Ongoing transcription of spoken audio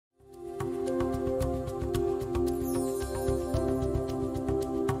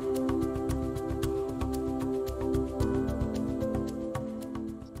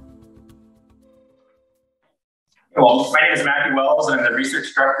Well, my name is Matthew Wells, and I'm the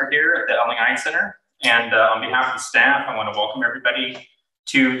research director here at the Elling Center. And on behalf of the staff, I want to welcome everybody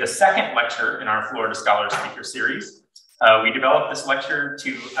to the second lecture in our Florida Scholar Speaker Series. We developed this lecture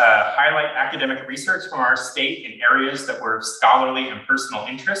to highlight academic research from our state in areas that were of scholarly and personal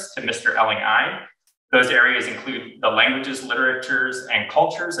interest to Mr. Elling. Those areas include the languages, literatures, and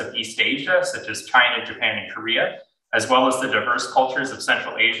cultures of East Asia, such as China, Japan, and Korea, as well as the diverse cultures of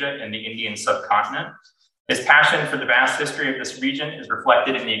Central Asia and the Indian subcontinent. His passion for the vast history of this region is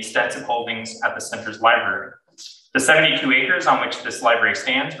reflected in the extensive holdings at the center's library. The 72 acres on which this library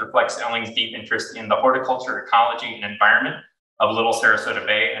stands reflects Elling's deep interest in the horticulture, ecology, and environment of Little Sarasota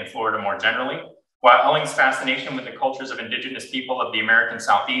Bay and Florida more generally, while Elling's fascination with the cultures of indigenous people of the American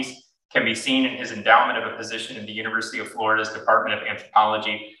Southeast can be seen in his endowment of a position in the University of Florida's Department of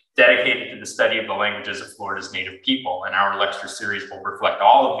Anthropology, dedicated to the study of the languages of Florida's native people. And our lecture series will reflect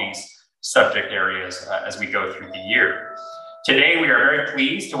all of these subject areas as we go through the year. Today, we are very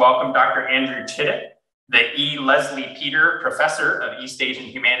pleased to welcome Dr. Andrew Chittick, the E. Leslie Peter Professor of East Asian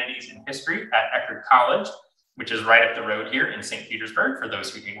Humanities and History at Eckerd College, which is right up the road here in St. Petersburg, for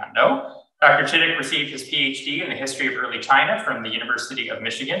those who do not know. Dr. Chittick received his PhD in the history of early China from the University of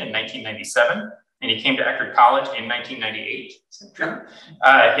Michigan in 1997, and he came to Eckerd College in 1998.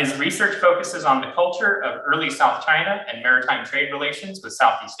 His research focuses on the culture of early South China and maritime trade relations with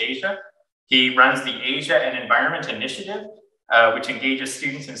Southeast Asia. He runs the Asia and Environment Initiative, which engages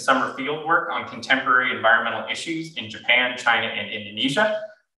students in summer field work on contemporary environmental issues in Japan, China, and Indonesia.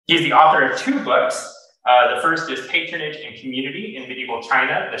 He's the author of 2 books. The first is Patronage and Community in Medieval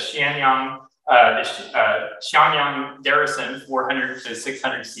China, the Xianyang Garrison 400 to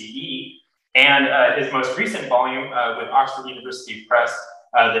 600 CE, and his most recent volume with Oxford University Press,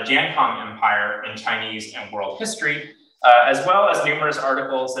 The Jiankong Empire in Chinese and World History, as well as numerous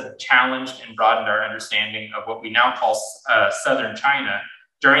articles that have challenged and broadened our understanding of what we now call Southern China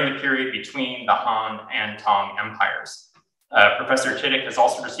during the period between the Han and Tang empires. Professor Chittick has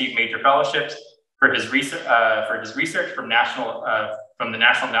also received major fellowships for his research from the National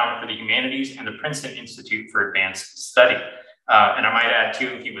Endowment for the Humanities and the Princeton Institute for Advanced Study. And I might add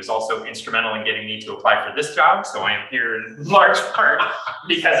too, he was also instrumental in getting me to apply for this job, so I am here in large part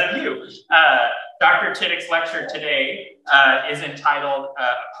because of you. Dr. Chittick's lecture today is entitled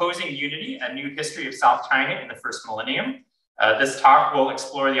Opposing Unity, A New History of South China in the First Millennium. This talk will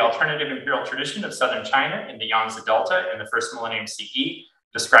explore the alternative imperial tradition of Southern China in the Yangtze Delta in the First Millennium CE,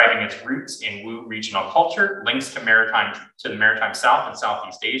 describing its roots in Wu regional culture, links to the maritime South and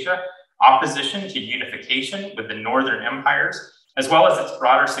Southeast Asia, opposition to unification with the Northern empires, as well as its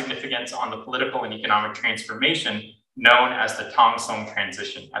broader significance on the political and economic transformation known as the Tang-Song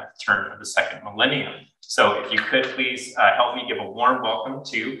transition at the turn of the second millennium. So if you could please help me give a warm welcome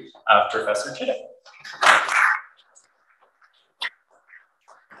to Professor Chittick.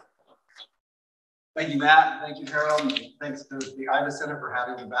 Thank you, Matt. Thank you, Harold. And thanks to the Ida Center for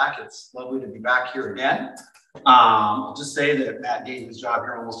having me back. It's lovely to be back here again. I'll just say that Matt gave his job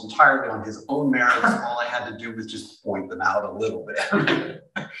here almost entirely on his own merits. All I had to do was just point them out a little bit.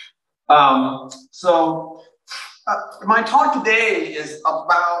 My talk today is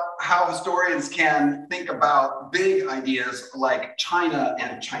about how historians can think about big ideas like China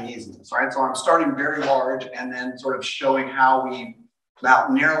and Chineseness, right? So I'm starting very large and then sort of showing how we,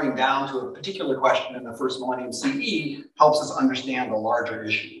 without narrowing down to a particular question in the first millennium CE, helps us understand the larger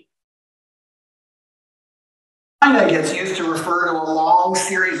issue. China gets used to refer to a long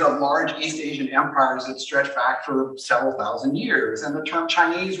series of large East Asian empires that stretch back for several thousand years. And the term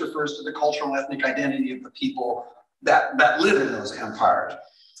Chinese refers to the cultural and ethnic identity of the people that live in those empires.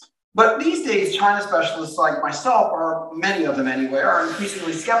 But these days, China specialists like myself, or many of them anyway, are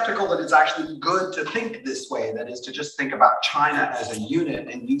increasingly skeptical that it's actually good to think this way, that is to just think about China as a unit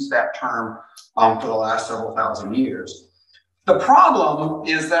and use that term for the last several thousand years. The problem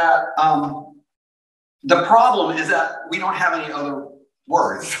is that we don't have any other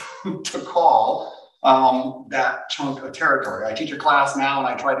words to call that chunk of territory. I teach a class now and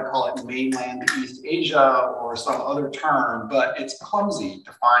I try to call it mainland East Asia or some other term, but it's clumsy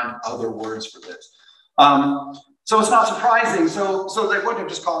to find other words for this. So it's not surprising. So they wouldn't have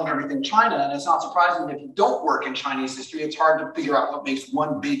just calling everything China, and it's not surprising that if you don't work in Chinese history, it's hard to figure out what makes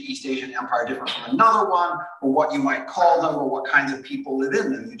one big East Asian empire different from another one, or what you might call them, or what kinds of people live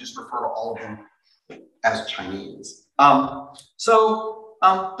in them. You just refer to all of them as Chinese. The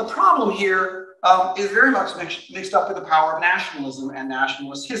problem here is very much mixed up with the power of nationalism and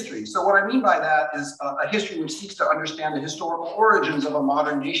nationalist history. So what I mean by that is a history which seeks to understand the historical origins of a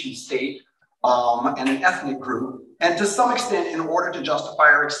modern nation state and an ethnic group, and to some extent in order to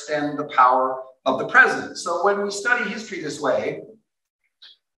justify or extend the power the present. So when we study history this way,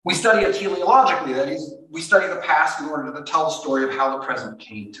 we study it teleologically. That is, we study the past in order to tell the story of how the present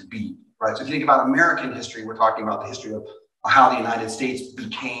came to be, right? So if you think about American history, we're talking about the history of how the United States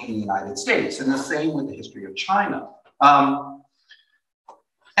became the United States, and the same with the history of China.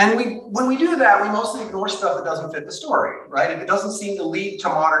 And when we do that, we mostly ignore stuff that doesn't fit the story, right? If it doesn't seem to lead to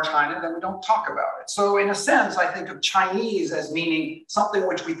modern China, then we don't talk about it. So in a sense, I think of Chinese as meaning something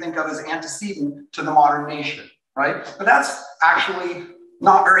which we think of as antecedent to the modern nation, right? But that's actually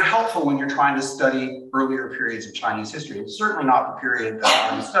not very helpful when you're trying to study earlier periods of Chinese history. It's certainly not the period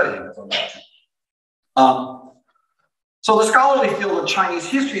that I'm studying, as I mentioned. So the scholarly field of Chinese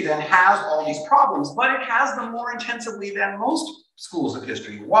history then has all these problems, but it has them more intensively than most schools of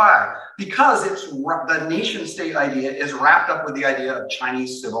history. Why? Because the nation state idea is wrapped up with the idea of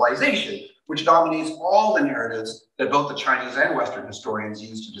Chinese civilization, which dominates all the narratives that both the Chinese and Western historians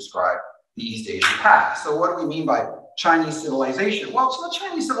use to describe the East Asian past. So what do we mean by Chinese civilization? Well, so the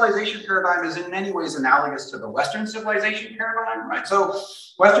Chinese civilization paradigm is in many ways analogous to the Western civilization paradigm, right? So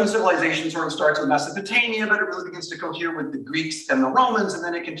Western civilization sort of starts with Mesopotamia, but it really begins to cohere with the Greeks and the Romans, and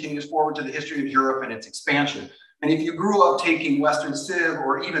then it continues forward to the history of Europe and its expansion. And if you grew up taking Western Civ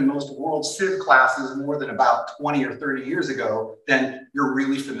or even most world Civ classes more than about 20 or 30 years ago, then you're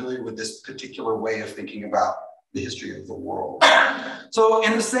really familiar with this particular way of thinking about the history of the world. So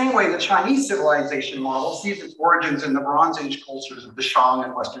in the same way, the Chinese civilization model sees its origins in the Bronze Age cultures of the Shang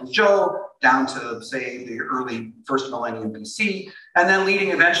and Western Zhou, down to, say, the early first millennium BC, and then leading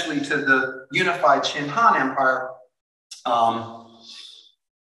eventually to the unified Qin Han Empire from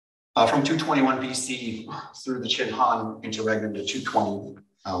 221 BC through the Qin Han interregnum to 220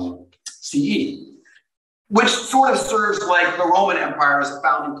 CE. Which sort of serves like the Roman Empire as a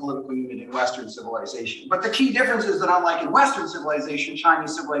founding political unit in Western civilization. But the key difference is that unlike in Western civilization,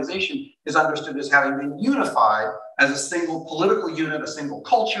 Chinese civilization is understood as having been unified as a single political unit, a single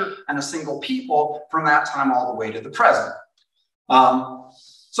culture, and a single people from that time all the way to the present.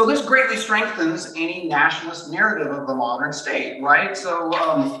 So this greatly strengthens any nationalist narrative of the modern state, right? So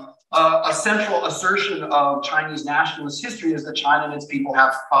a central assertion of Chinese nationalist history is that China and its people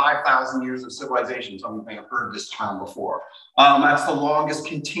have 5,000 years of civilization. Some of you may have heard this term before. That's the longest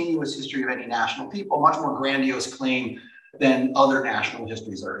continuous history of any national people, much more grandiose claim than other national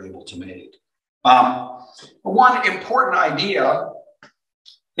histories are able to make. One important idea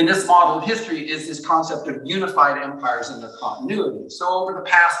in this model of history is this concept of unified empires and their continuity. So over the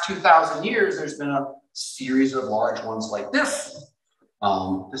past 2,000 years, there's been a series of large ones like this.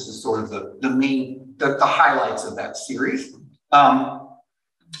 This is sort of the highlights of that series.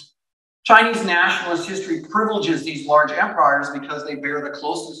 Chinese nationalist history privileges these large empires because they bear the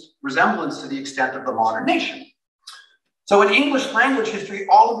closest resemblance to the extent of the modern nation. So in English language history,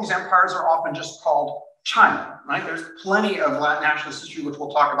 all of these empires are often just called China, right? There's plenty of nationalist history, which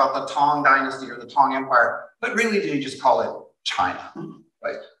we'll talk about the Tang Dynasty or the Tang Empire, but really they just call it China,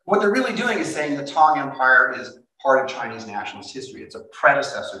 right? What they're really doing is saying the Tang Empire is part of Chinese nationalist history. It's a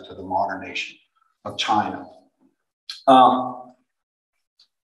predecessor to the modern nation of China.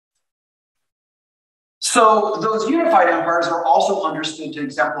 So those unified empires are also understood to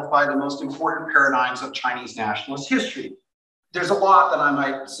exemplify the most important paradigms of Chinese nationalist history. There's a lot that I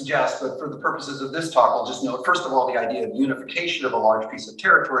might suggest, but for the purposes of this talk, I'll just note, first of all, the idea of unification of a large piece of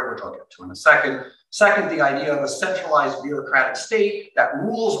territory, which I'll get to in a second. Second, the idea of a centralized bureaucratic state that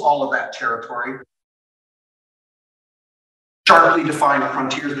rules all of that territory, sharply defined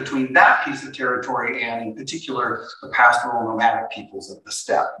frontiers between that piece of territory and, in particular, the pastoral nomadic peoples of the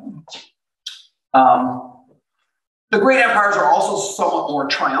steppe. The great empires are also somewhat more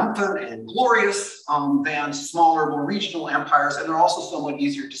triumphant and glorious than smaller, more regional empires, and they're also somewhat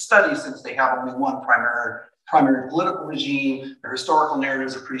easier to study since they have only one primary political regime. Their historical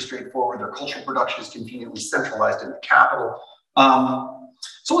narratives are pretty straightforward. Their cultural production is conveniently centralized in the capital.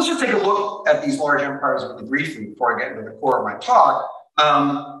 So let's just take a look at these large empires really briefly before I get into the core of my talk.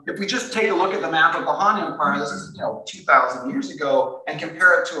 If we just take a look at the map of the Han Empire, this is 2,000 years ago, and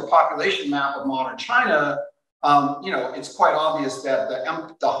compare it to a population map of modern China, it's quite obvious that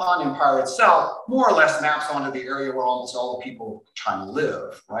the Han Empire itself more or less maps onto the area where almost all the people of China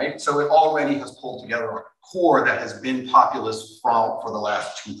live, right? So it already has pulled together a core that has been populous for the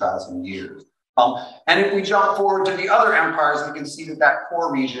last 2,000 years. And if we jump forward to the other empires, we can see that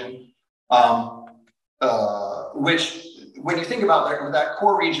core region, which, when you think about that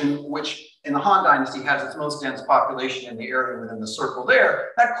core region, which in the Han Dynasty has its most dense population in the area within the circle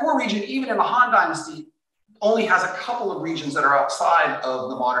there, that core region, even in the Han Dynasty, only has a couple of regions that are outside of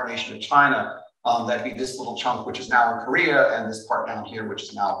the modern nation of China. That'd be this little chunk, which is now in Korea, and this part down here, which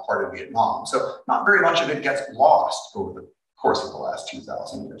is now part of Vietnam. So not very much of it gets lost over the course of the last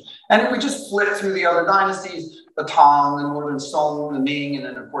 2,000 years. And if we just flip through the other dynasties, the Tang, the Northern Song, the Ming, and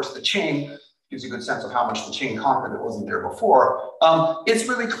then of course the Qing, gives you a good sense of how much the Qing conquered that wasn't there before. It's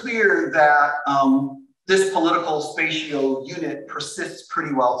really clear that this political spatio unit persists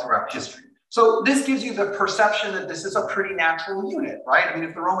pretty well throughout history. So this gives you the perception that this is a pretty natural unit, right? I mean,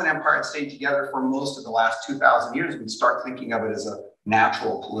 if the Roman Empire had stayed together for most of the last 2,000 years, we'd start thinking of it as a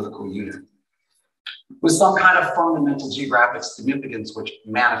natural political unit with some kind of fundamental geographic significance which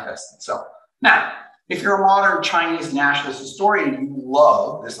manifests itself. Now, if you're a modern Chinese nationalist historian, you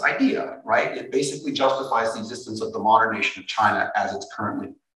love this idea, right? It basically justifies the existence of the modern nation of China as it's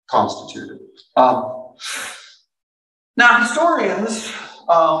currently constituted. Now, historians,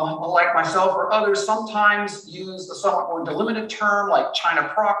 like myself or others, sometimes use a somewhat more delimited term like China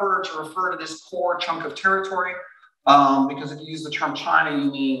proper to refer to this core chunk of territory. Because if you use the term China,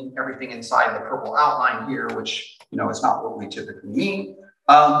 you mean everything inside the purple outline here, which, you know, is not what we typically mean.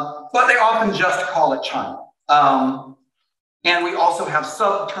 But they often just call it China. And we also have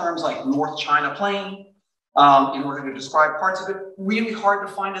sub-terms like North China Plain in order to describe parts of it. Really hard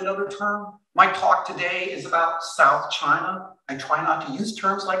to find another term. My talk today is about South China. I try not to use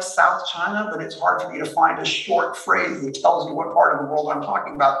terms like South China, but it's hard for me to find a short phrase that tells you what part of the world I'm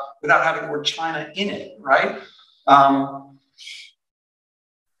talking about without having the word China in it, right?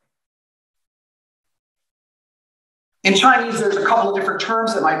 In Chinese, there's a couple of different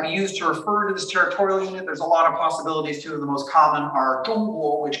terms that might be used to refer to this territorial unit. There's a lot of possibilities. Two of the most common are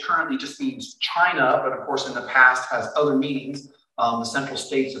Zhongguo, which currently just means China, but of course in the past has other meanings, the central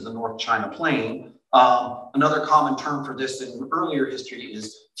states of the North China Plain. Another common term for this in earlier history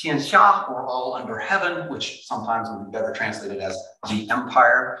is Tianxia, or all under heaven, which sometimes would be better translated as the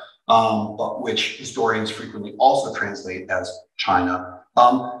empire, but which historians frequently also translate as China.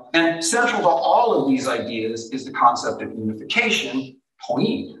 And central to all of these ideas is the concept of unification,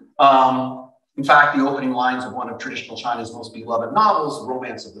 Tongyi. In fact, the opening lines of one of traditional China's most beloved novels, The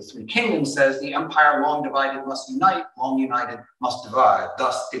Romance of the Three Kingdoms, says, "The empire long divided must unite, long united must divide.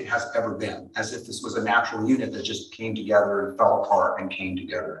 Thus it has ever been," as if this was a natural unit that just came together and fell apart and came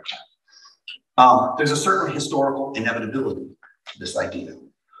together again. There's a certain historical inevitability to this idea.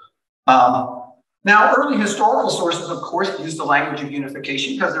 Now, early historical sources, of course, use the language of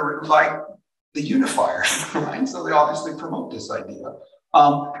unification because they're written by the unifiers, right? So they obviously promote this idea.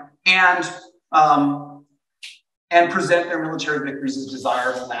 And present their military victories as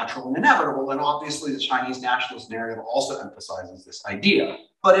desirable, natural, and inevitable. And obviously, the Chinese nationalist narrative also emphasizes this idea.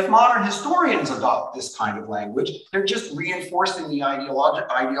 But if modern historians adopt this kind of language, they're just reinforcing the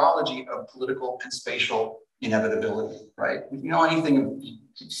ideology of political and spatial inevitability, right? If you know anything, if you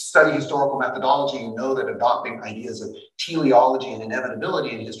study historical methodology, you know that adopting ideas of teleology and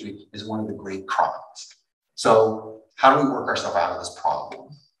inevitability in history is one of the great crimes. So how do we work ourselves out of this problem?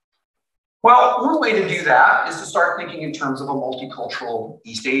 Well, one way to do that is to start thinking in terms of a multicultural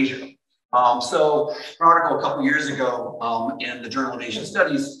East Asia. So an article a couple years ago in the Journal of Asian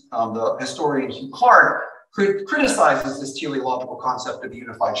Studies, the historian Hugh Clark criticizes this teleological concept of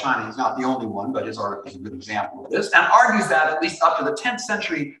unified China. He's not the only one, but his article is a good example of this, and argues that at least up to the 10th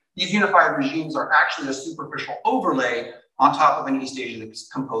century, these unified regimes are actually a superficial overlay on top of an East Asia that's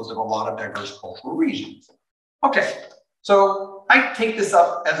composed of a lot of diverse cultural regions. Okay, so I take this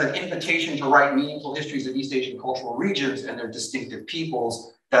up as an invitation to write meaningful histories of East Asian cultural regions and their distinctive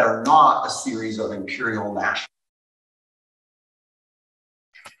peoples that are not a series of imperial national.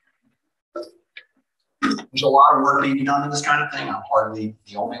 There's a lot of work being done in this kind of thing. I'm hardly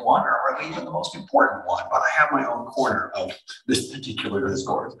the only one, or hardly even the most important one, but I have my own corner of this particular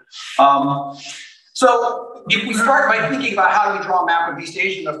discourse. So if we start by thinking about how do we draw a map of East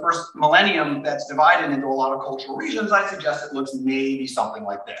Asia in the first millennium that's divided into a lot of cultural regions, I suggest it looks maybe something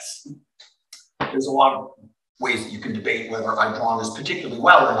like this. There's a lot of ways that you can debate whether I've drawn this particularly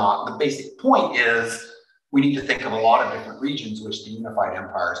well or not. The basic point is we need to think of a lot of different regions which the unified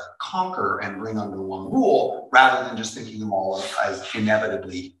empires conquer and bring under one rule, rather than just thinking them all as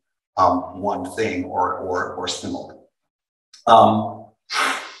inevitably one thing or similar.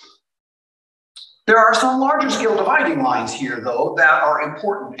 There are some larger scale dividing lines here, though, that are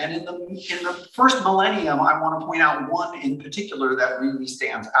important. And in the first millennium, I want to point out one in particular that really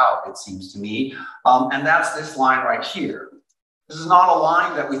stands out, it seems to me, and that's this line right here. This is not a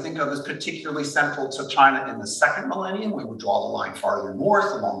line that we think of as particularly central to China in the second millennium. We would draw the line farther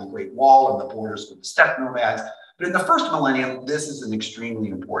north along the Great Wall and the borders with the steppe nomads. But in the first millennium, this is an extremely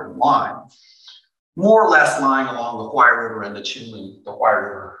important line, more or less lying along the Huai River and the Qinling, the Huai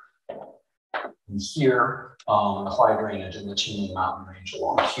River and here, and the high drainage in the Qingling Mountain Range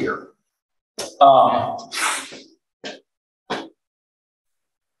along here.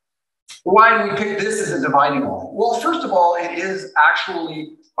 Why do we pick this as a dividing line? Well, first of all, it is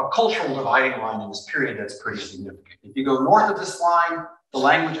actually a cultural dividing line in this period that's pretty significant. If you go north of this line, the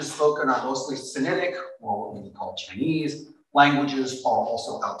languages spoken are mostly Sinitic, or what we would call Chinese. Languages are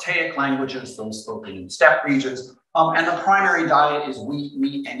also Altaic languages, those spoken in steppe regions. And the primary diet is wheat,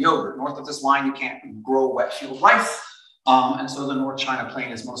 meat, and yogurt. North of this line, you can't grow wet field rice. And so the North China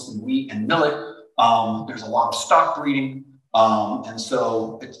Plain is mostly wheat and millet. There's a lot of stock breeding. And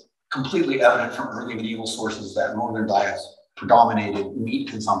so it's completely evident from early medieval sources that northern diets predominated meat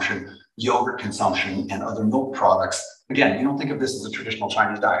consumption, yogurt consumption, and other milk products. Again, you don't think of this as a traditional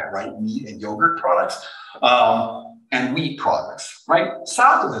Chinese diet, right? Meat and yogurt products and wheat products, right?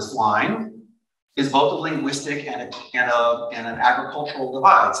 South of this line is both a linguistic and an agricultural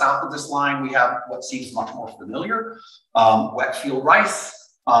divide. South of this line, we have what seems much more familiar, wet field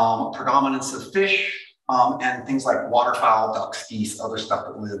rice, predominance of fish, and things like waterfowl, ducks, geese, other stuff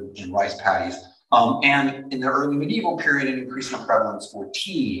that live in rice paddies. And in the early medieval period, an increasing prevalence for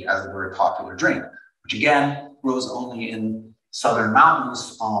tea as a very popular drink, which again, rose only in southern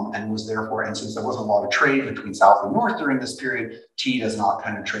mountains and was therefore, and since there wasn't a lot of trade between south and north during this period, tea does not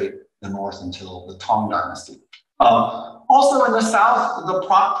penetrate the north until the Tang Dynasty. Also in the south, the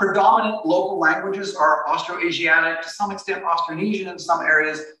predominant local languages are Austroasiatic, to some extent Austronesian in some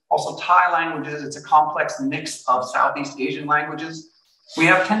areas, also Thai languages. It's a complex mix of Southeast Asian languages. We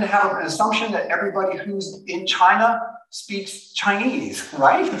tend to have an assumption that everybody who's in China speaks Chinese,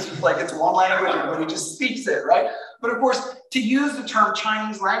 right? It's just like it's one language, everybody just speaks it, right? But of course, to use the term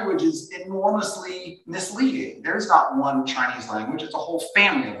Chinese language is enormously misleading. There's not one Chinese language, it's a whole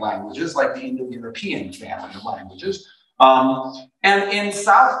family of languages, like the Indo-European family of languages. And in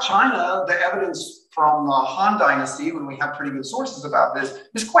South China, the evidence from the Han Dynasty, when we have pretty good sources about this,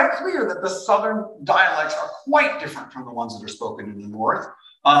 is quite clear that the southern dialects are quite different from the ones that are spoken in the north.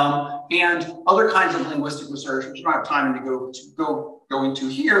 And other kinds of linguistic research, which we don't have time to go into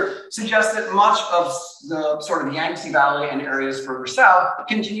here, suggest that much of the sort of Yangtze Valley and areas further south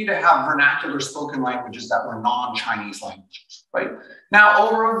continue to have vernacular spoken languages that were non-Chinese languages, right? Now,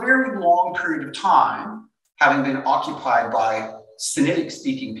 over a very long period of time, having been occupied by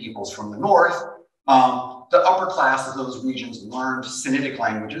Sinitic-speaking peoples from the north, the upper class of those regions learned Sinitic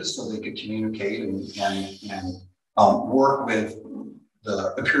languages so they could communicate and work with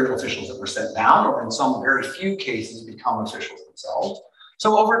the imperial officials that were sent down, or in some very few cases become officials themselves.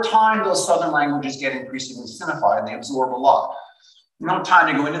 So over time, those southern languages get increasingly Sinified and they absorb a lot. We don't have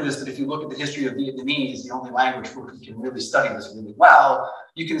time to go into this, but if you look at the history of Vietnamese, the only language where we can really study this really well,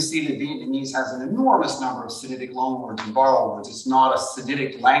 you can see that Vietnamese has an enormous number of Sinitic loanwords and borrowwords. It's not a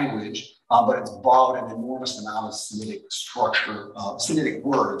Sinitic language, but it's borrowed an enormous amount of Sinitic structure, Sinitic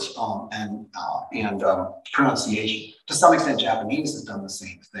words and pronunciation. To some extent, Japanese has done the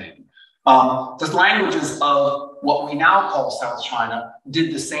same thing. The languages of what we now call South China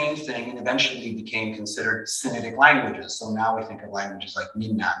did the same thing and eventually became considered Sinitic languages. So now we think of languages like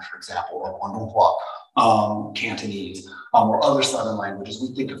Minnan, for example, or Guangdonghua, Cantonese, or other southern languages.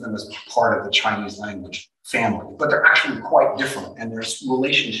 We think of them as part of the Chinese language family, but they're actually quite different. And their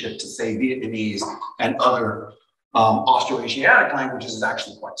relationship to, say, Vietnamese and other Austroasiatic languages is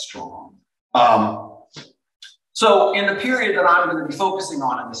actually quite strong. So in the period that I'm going to be focusing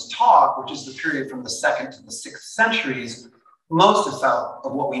on in this talk, which is the period from the 2nd to the 6th centuries, most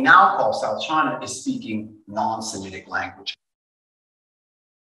of what we now call South China is speaking non-Sinitic language.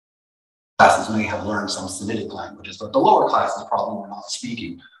 Classes may have learned some Sinitic languages, but the lower classes probably were not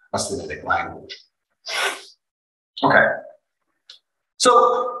speaking a Sinitic language. Okay.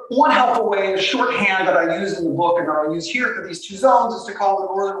 So one helpful way, a shorthand that I use in the book and that I'll use here for these two zones is to call the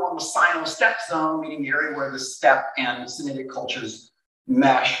northern one the Sino-steppe zone, meaning the area where the steppe and Sinitic cultures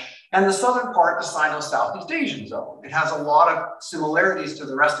mesh, and the southern part, the Sino-Southeast Asian zone. It has a lot of similarities to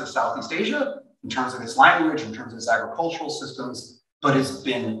the rest of Southeast Asia in terms of its language, in terms of its agricultural systems, but it's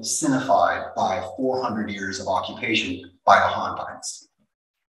been Sinified by 400 years of occupation by the Han Dynasty.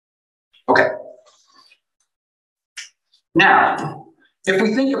 Okay. Now, if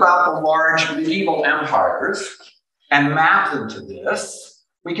we think about the large medieval empires and map them to this,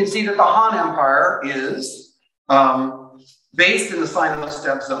 we can see that the Han Empire is based in the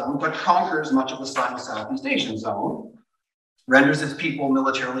Sino-steppe zone, but conquers much of the Sino-Southeast Asian zone, renders its people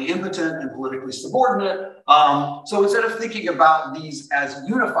militarily impotent and politically subordinate. So instead of thinking about these as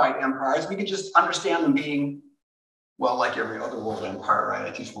unified empires, we could just understand them being well, like every other world empire, right? I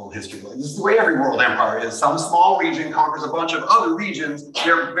teach world history. Like, this is the way every world empire is. Some small region conquers a bunch of other regions.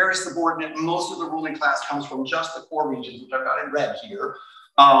 They're very subordinate. Most of the ruling class comes from just the core regions, which I've got in red here.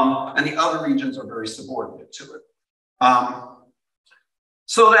 And the other regions are very subordinate to it.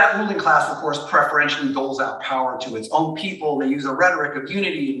 So that ruling class, of course, preferentially doles out power to its own people. They use a rhetoric of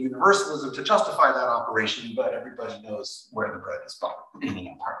unity and universalism to justify that operation, but everybody knows where the bread is buttered in an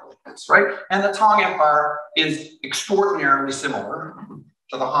empire like this, right? And the Tang Empire is extraordinarily similar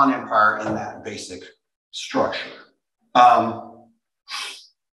to the Han Empire in that basic structure.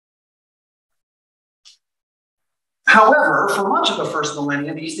 However, for much of the first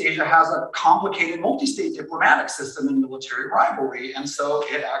millennium, East Asia has a complicated multi-state diplomatic system and military rivalry, and so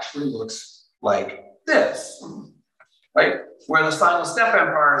it actually looks like this, right? Where the Sino-Steppe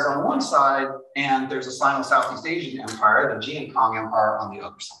Empire is on one side, and there's a Sino-Southeast Asian Empire, the Jiankang Empire, on the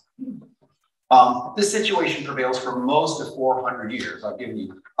other side. This situation prevails for most of 400 years. I've given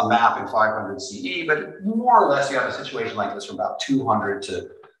you a map in 500 CE, but more or less you have a situation like this from about 200 to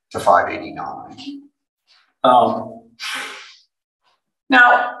 589.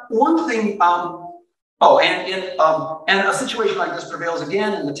 Now, one thing, and a situation like this prevails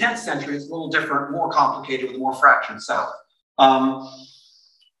again in the 10th century. It's a little different, more complicated, with a more fractured South. Now,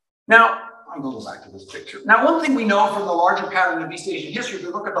 I'm going to go back to this picture. Now, one thing we know from the larger pattern of East Asian history, if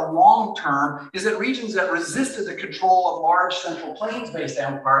we look at the long term, is that regions that resisted the control of large Central Plains-based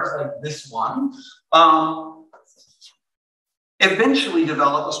empires, like this one, eventually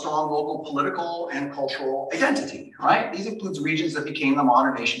develop a strong local political and cultural identity, right? These includes regions that became the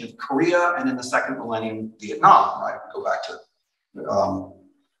modern nation of Korea, and in the second millennium, Vietnam, right? Go back to, I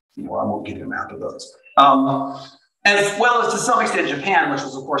won't give you a map of those. As well as to some extent Japan, which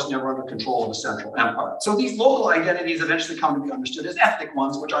was of course never under control of the Central Empire. So these local identities eventually come to be understood as ethnic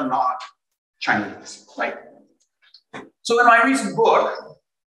ones, which are not Chinese, right? So in my recent book,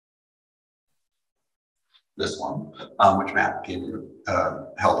 this one, which Matt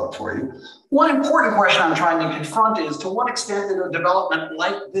held up for you. One important question I'm trying to confront is, to what extent did a development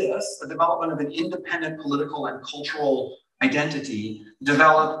like this, the development of an independent political and cultural identity,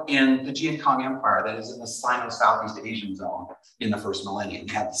 develop in the Jiankang Empire, that is in the Sino-Southeast Asian zone in the first millennium?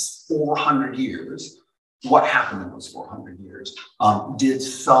 We had 400 years. What happened in those 400 years? Did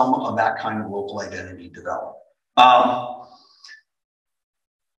some of that kind of local identity develop?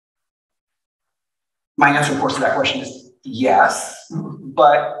 My answer, of course, to that question is yes,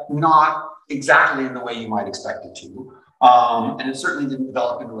 but not exactly in the way you might expect it to. And it certainly didn't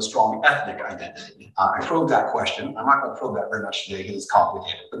develop into a strong ethnic identity. I probed that question. I'm not going to probe that very much today because it's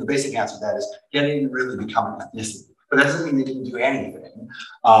complicated. But the basic answer to that is, yeah, they didn't really become an ethnicity. But that doesn't mean they didn't do anything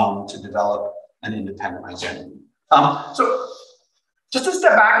to develop an independent identity. So just to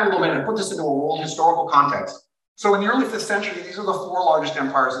step back a little bit and put this into a world historical context. So in the early 5th century, these are the 4 largest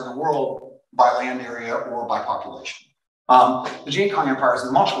empires in the world by land area or by population. The Jiankang Empire is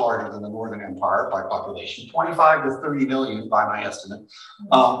much larger than the Northern Empire by population, 25 to 30 million by my estimate,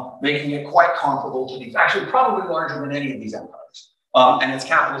 making it quite comparable to these, actually probably larger than any of these empires. And its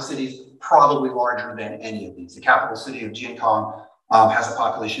capital city is probably larger than any of these. The capital city of Jiankang has a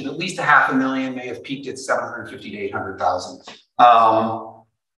population of at least 500,000, may have peaked at 750 to 800,000.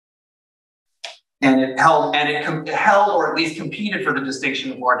 And it held or at least competed for the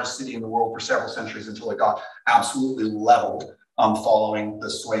distinction of largest city in the world for several centuries until it got absolutely leveled following the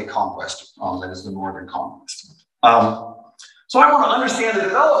Sui conquest, that is the Northern conquest. So I want to understand the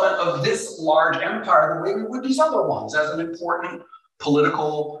development of this large empire the way we would these other ones, as an important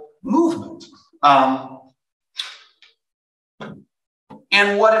political movement,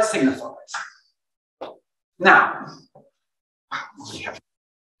 and what it signifies. Now,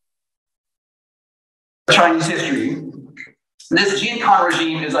 Chinese history. This Jiankang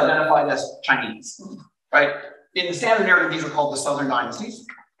regime is identified as Chinese, right? In the standard narrative, these are called the Southern dynasties,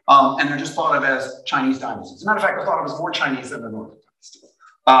 and they're just thought of as Chinese dynasties. As a matter of fact, they're thought of as more Chinese than the Northern dynasty.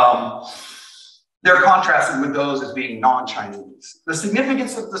 They're contrasted with those as being non-Chinese. The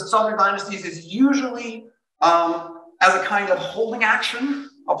significance of the Southern dynasties is usually as a kind of holding action,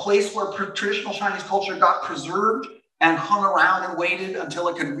 a place where traditional Chinese culture got preserved and hung around and waited until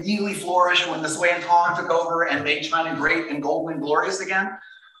it could really flourish when the Sui and Tang took over and made China great and golden and glorious again.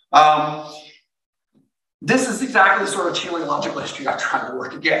 This is exactly the sort of teleological history I'm trying to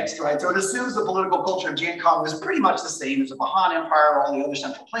work against, right? So it assumes the political culture of Jiankang is pretty much the same as the Han Empire or all the other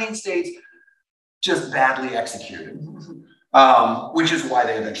Central Plain states, just badly executed, which is why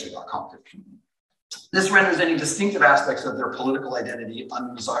they eventually got conquered. This renders any distinctive aspects of their political identity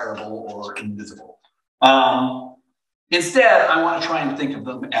undesirable or invisible. Instead, I want to try and think of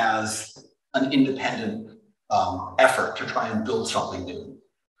them as an independent effort to try and build something new.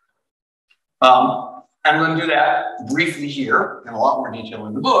 I'm going to do that briefly here in a lot more detail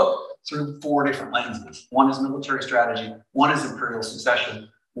in the book through 4 different lenses. One is military strategy, one is imperial succession,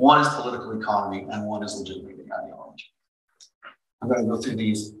 one is political economy, and one is legitimate ideology. I'm going to go through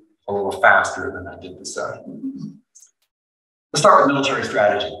these a little faster than I did this session. Let's start with military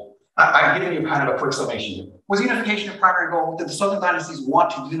strategy. I've given you kind of a quick summation here. Was unification a primary goal? Did the Southern dynasties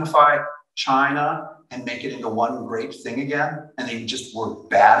want to unify China and make it into one great thing again? And they just were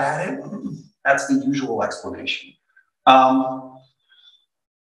bad at it? That's the usual explanation.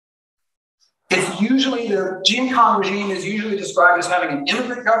 It's usually the Jin Kong regime is usually described as having an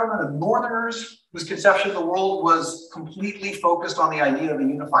immigrant government of Northerners whose conception of the world was completely focused on the idea of a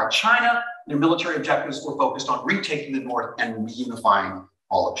unified China. Their military objectives were focused on retaking the North and reunifying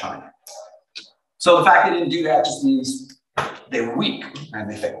all of China. So the fact they didn't do that just means they were weak and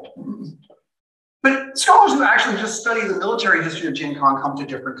they failed. But scholars who actually just study the military history of Jin Kong come to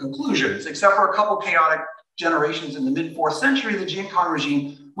different conclusions. Except for a couple chaotic generations in the mid-4th century, the Jin Kong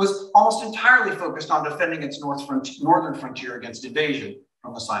regime was almost entirely focused on defending its northern frontier against invasion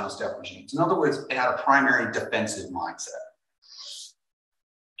from the Sino-Steppe regimes. In other words, it had a primary defensive mindset.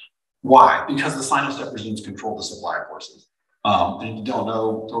 Why? Because the Sino-Steppe regimes controlled the supply of horses. And if you don't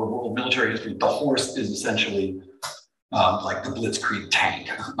know the world military history, the horse is essentially like the blitzkrieg tank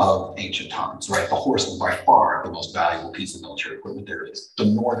of ancient times, right? The horse was by far the most valuable piece of military equipment there is. The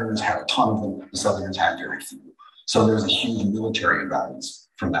Northerners had a ton of them, the Southerners had very few. So there's a huge military imbalance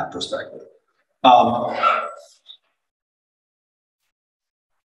from that perspective.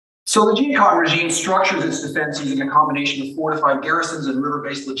 So the Jin Kong regime structures its defense using a combination of fortified garrisons and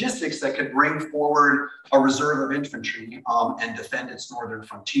river-based logistics that could bring forward a reserve of infantry and defend its northern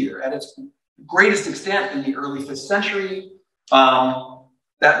frontier. At its greatest extent in the early 5th century,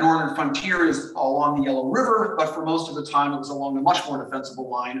 that northern frontier is along the Yellow River, but for most of the time it was along the much more defensible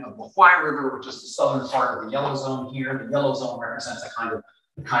line of the Huai River, which is the southern part of the Yellow Zone here. The Yellow Zone represents the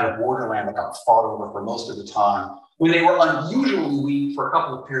kind of borderland that got fought over for most of the time. When they were unusually weak for a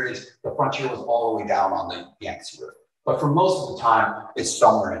couple of periods, the frontier was all the way down on the Yangtze River. But for most of the time, it's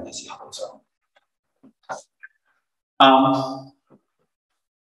somewhere in this Yellow Zone.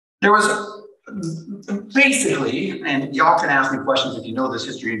 There was basically, and y'all can ask me questions if you know this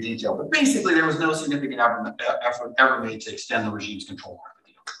history in detail, but basically there was no significant effort ever made to extend the regime's control over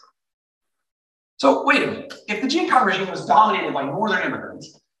the Yellow River. So wait a minute, if the Jin Kong regime was dominated by northern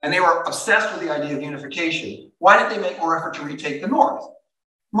immigrants and they were obsessed with the idea of unification, why did they make more effort to retake the North?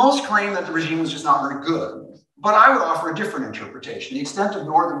 Most claim that the regime was just not very good, but I would offer a different interpretation. The extent of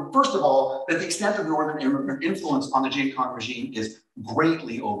northern, first of all, that the extent of northern immigrant influence on the Jin Kong regime is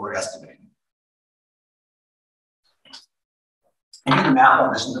greatly overestimated. And you can map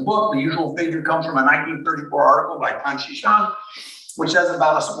on this in the book. The usual figure comes from a 1934 article by Tan Xishan, which says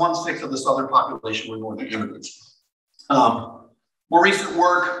about 1/6 of the southern population were northern immigrants. More recent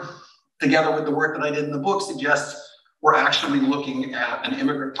work, together with the work that I did in the book, suggests we're actually looking at an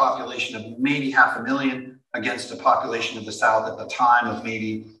immigrant population of maybe 500,000 against a population of the South at the time of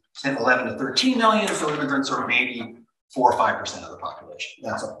maybe 11 to 13 million. So immigrants are maybe 4 or 5% of the population.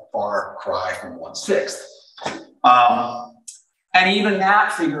 That's a far cry from 1/6. And even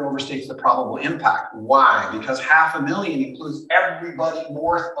that figure overstates the probable impact. Why? Because 500,000 includes everybody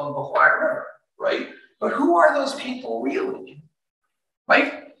north of the Huai River, right? But who are those people really,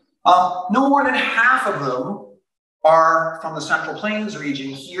 right? No more than half of them are from the Central Plains region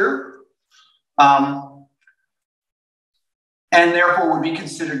here, and therefore would be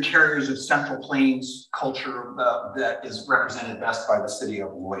considered carriers of Central Plains culture that is represented best by the city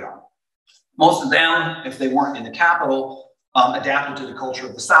of Luoyang. Most of them, if they weren't in the capital, adapted to the culture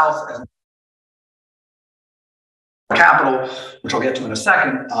of the South as capital, which I'll get to in a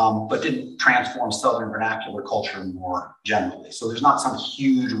second, but didn't transform Southern vernacular culture more generally. So there's not some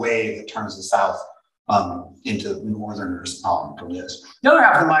huge wave that turns the South into Northerners from this. The other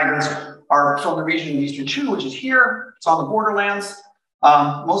half of the migrants are from the region of Eastern Chu, which is here. It's on the borderlands.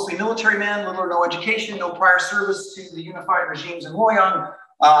 Mostly military men, little or no education, no prior service to the unified regimes in Luoyang.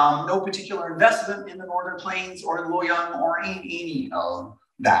 No particular investment in the Northern Plains or in Luoyang or in any of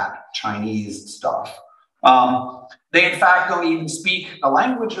that Chinese stuff. They, in fact, don't even speak a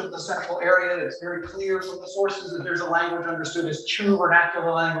language of the central area. It's very clear from the sources that there's a language understood as Chu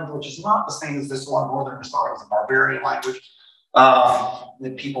vernacular language, which is not the same as this one. Northerners thought it was a barbarian language.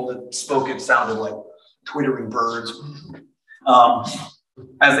 The people that spoke it sounded like twittering birds,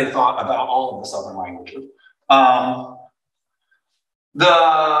 as they thought about all of the Southern languages.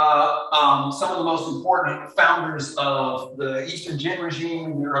 Some of the most important founders of the Eastern Jin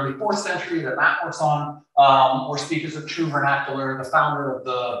regime in the early 4th century that Matt works on were speakers of true vernacular. The founder of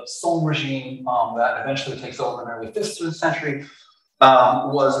the Song regime that eventually takes over in the early 5th century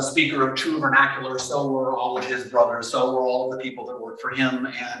was a speaker of true vernacular. So were all of his brothers. So were all of the people that worked for him.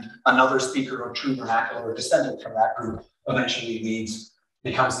 And another speaker of true vernacular, descendant from that group, eventually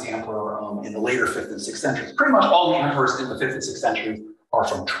becomes the emperor in the later 5th and 6th centuries. Pretty much all the emperors in the 5th and 6th centuries are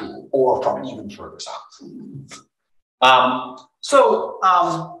from Chu or from even further south.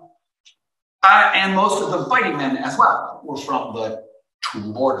 And most of the fighting men as well were from the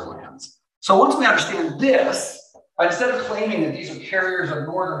Chu borderlands. So once we understand this, instead of claiming that these are carriers of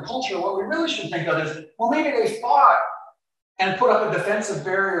northern culture, what we really should think of is, well, maybe they fought and put up a defensive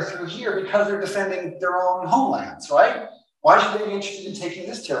barrier through here because they're defending their own homelands, right? Why should they be interested in taking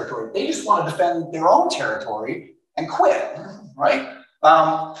this territory? They just want to defend their own territory and quit, right?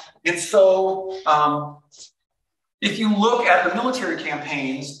 If you look at the military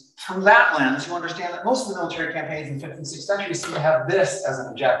campaigns through that lens, you understand that most of the military campaigns in the 5th and 6th century seem to have this as an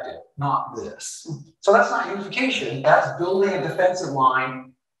objective, not this. So that's not unification. That's building a defensive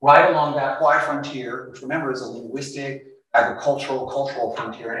line right along that wide frontier, which remember is a linguistic, agricultural, cultural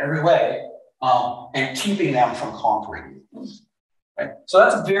frontier in every way, and keeping them from conquering. Right? So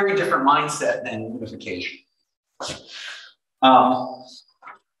that's a very different mindset than unification.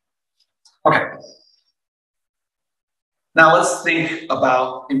 Okay. Now let's think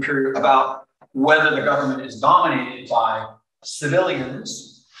about whether the government is dominated by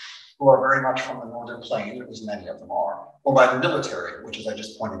civilians who are very much from the northern plain, as many of them are, or by the military, which, as I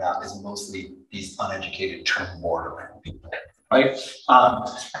just pointed out, is mostly these uneducated borderland people. Right?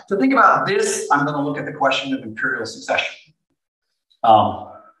 To think about this, I'm going to look at the question of imperial succession.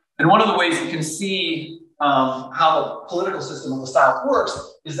 And one of the ways you can see how the political system of the South works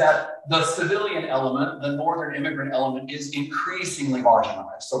is that the civilian element, the northern immigrant element, is increasingly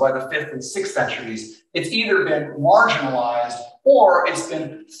marginalized. So by the 5th and 6th centuries, it's either been marginalized or it's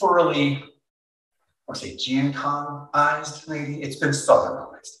been thoroughly, or say, Jiankanized, maybe. It's been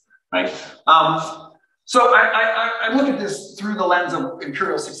southernized, right? So I look at this through the lens of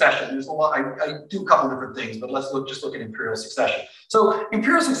imperial succession. There's a lot. I do a couple different things, but let's just look at imperial succession. So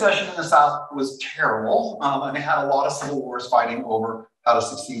imperial succession in the South was terrible, and they had a lot of civil wars fighting over how to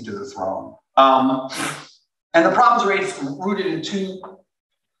succeed to the throne. And the problems are rooted in two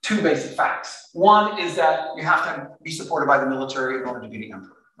basic facts. One is that you have to be supported by the military in order to be the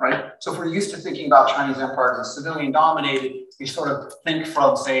emperor. Right? So if we're used to thinking about Chinese empires as civilian dominated, we sort of think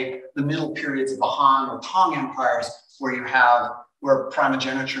from, say, the middle periods of the Han or Tang empires, where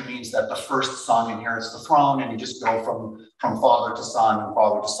primogeniture means that the first son inherits the throne, and you just go from father to son and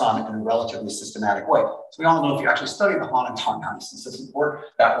father to son in a relatively systematic way. So we all know if you actually study the Han and Tang dynasties, it doesn't work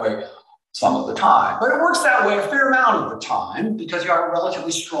that way some of the time. But it works that way a fair amount of the time because you have a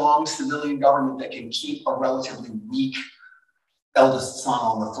relatively strong civilian government that can keep a relatively weak eldest son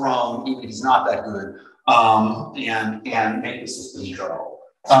on the throne, even if he's not that good, and make the system go.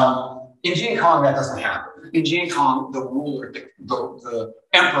 In Jin Kong, that doesn't happen. In Jin Kong, the ruler, the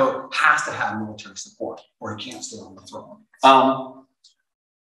emperor has to have military support or he can't stay on the throne.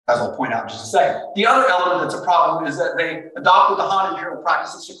 As I'll point out in just a second. The other element that's a problem is that they adopted the Han imperial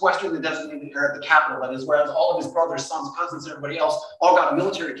practice of sequestering the designated heir at the capital. That is, whereas all of his brothers, sons, cousins, and everybody else all got a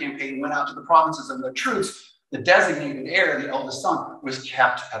military campaign and went out to the provinces and the troops, the designated heir, the eldest son, was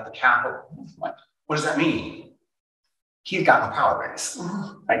kept at the capital. What does that mean? He's got no power base.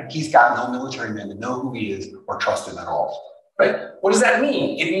 Right? He's got no military men to know who he is or trust him at all. Right? What does that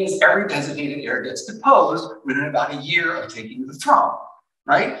mean? It means every designated heir gets deposed within about a year of taking the throne.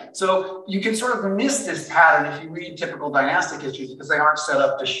 Right? So you can sort of miss this pattern if you read typical dynastic histories because they aren't set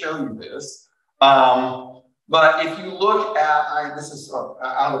up to show you this. But if you look at, this is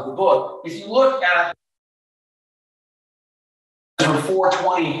out of the book, if you look at from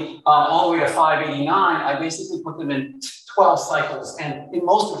 420 all the way to 589, I basically put them in 12 cycles. And in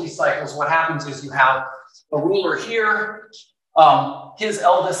most of these cycles, what happens is you have a ruler here, his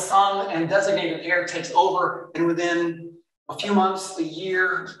eldest son and designated heir takes over, and within a few months, a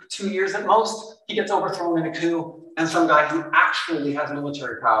year, 2 years at most, he gets overthrown in a coup, and some guy who actually has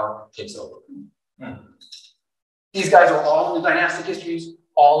military power takes over. These guys are all in the dynastic histories.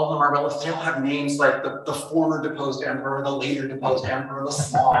 All of them are relative. They all have names like the former deposed emperor, the later deposed emperor, the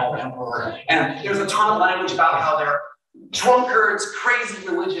small emperor. And there's a ton of language about how they're drunkards, crazy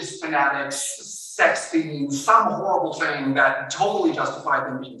religious fanatics, sex fiends, some horrible thing that totally justified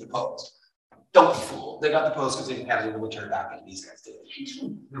them being deposed. don't be fooled. They got the post because they didn't have any military backing. These guys did,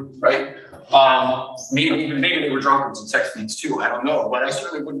 right? Maybe they were drunkards and sex fiends too. I don't know, but I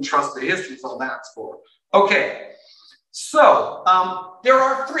certainly wouldn't trust the histories on that score. Okay. So there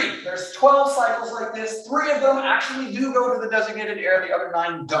are 3. There's 12 cycles like this. 3 of them actually do go to the designated heir. The other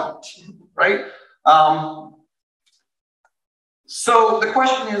 9 don't, right? So the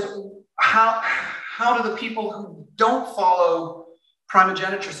question is, how do the people who don't follow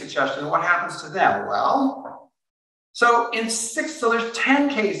primogeniture succession, what happens to them? Well, so there's 10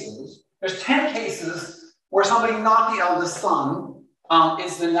 cases. There's 10 cases where somebody not the eldest son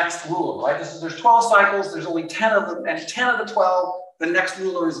is the next ruler, right? There's 12 cycles, there's only 10 of them, and 10 of the 12, the next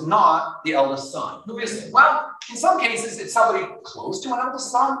ruler is not the eldest son. Who is it? Well, in some cases, it's somebody close to an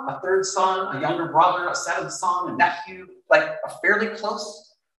eldest son, a third son, a younger brother, a seventh son, a nephew, like a fairly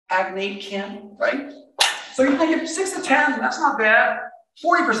close agnate kin, right? So you think 6 to 10, that's not bad.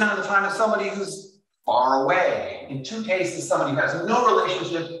 40% of the time, it's somebody who's far away. In 2 cases, somebody who has no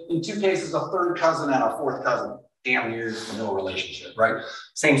relationship. In 2 cases, a third cousin and a fourth cousin. Damn near no relationship, right?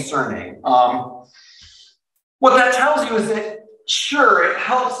 Same surname. What that tells you is that, sure, it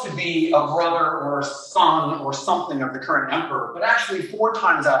helps to be a brother or a son or something of the current emperor, but actually 4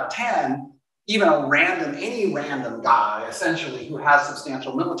 times out of 10, even any random guy, essentially, who has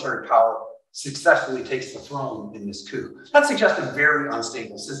substantial military power, successfully takes the throne in this coup. That suggests a very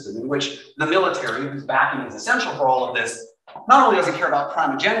unstable system in which the military, whose backing is essential for all of this, not only doesn't care about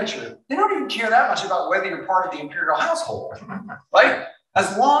primogeniture, they don't even care that much about whether you're part of the imperial household, right?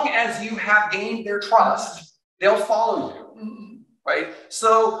 As long as you have gained their trust, they'll follow you, right?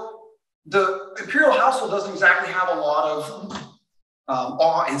 So the imperial household doesn't exactly have a lot of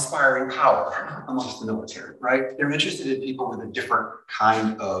awe-inspiring power amongst the military, right? They're interested in people with a different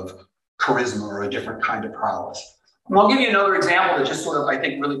kind of charisma or a different kind of prowess. And I'll give you another example that just sort of, I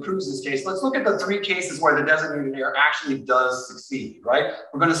think, really proves this case. Let's look at the 3 cases where the designated heir actually does succeed, right?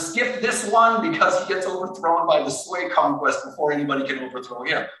 We're going to skip this one because he gets overthrown by the Sui conquest before anybody can overthrow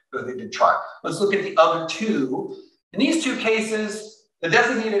him, because they did try. Let's look at the other 2. In these 2 cases, the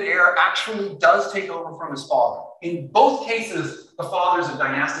designated heir actually does take over from his father. In both cases, the father is a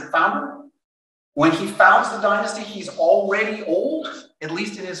dynastic founder. When he founds the dynasty, he's already old, at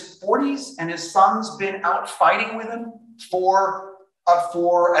least in his 40s, and his son's been out fighting with him for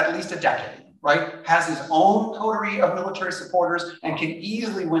at least a decade, right? Has his own coterie of military supporters and can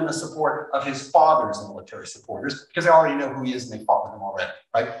easily win the support of his father's military supporters because they already know who he is and they fought with him already,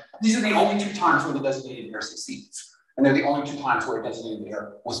 right? These are the only 2 times where the designated heir succeeds. And they're the only 2 times where a designated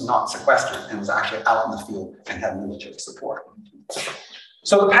heir was not sequestered and was actually out in the field and had military support.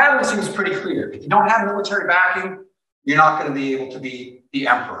 So the pattern seems pretty clear. If you don't have military backing, you're not going to be able to be the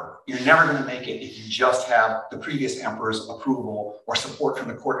emperor. You're never going to make it if you just have the previous emperor's approval or support from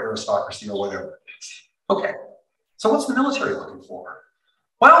the court aristocracy or whatever it is. Okay, so what's the military looking for?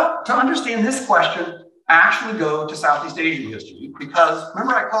 Well, to understand this question, actually go to Southeast Asian history, because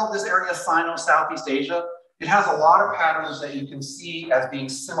remember I called this area Sino-Southeast Asia? It has a lot of patterns that you can see as being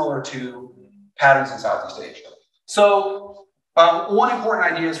similar to patterns in Southeast Asia. So one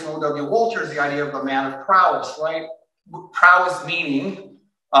important idea is from W. Walter is the idea of a man of prowess, right? Prowess meaning,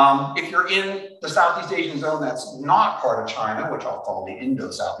 if you're in the Southeast Asian zone that's not part of China, which I'll call the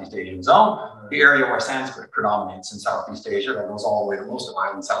Indo-Southeast Asian zone, the area where Sanskrit predominates in Southeast Asia, that goes all the way to most of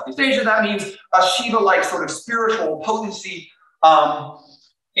island Southeast Asia, that means a Shiva-like sort of spiritual potency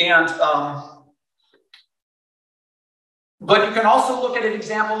but you can also look at an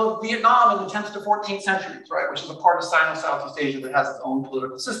example of Vietnam in the 10th to 14th centuries, right, which is a part of Sino-Southeast Asia that has its own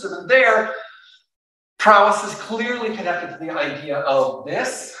political system. And there, prowess is clearly connected to the idea of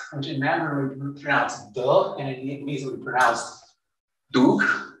this, which in Mandarin we pronounce de, and in Vietnamese we pronounce duc.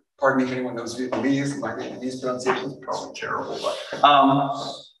 Pardon me if anyone knows Vietnamese. My Vietnamese pronunciation is probably terrible, but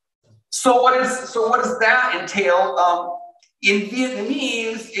so what does that entail? In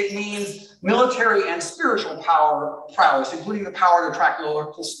Vietnamese, it means military and spiritual prowess, including the power to attract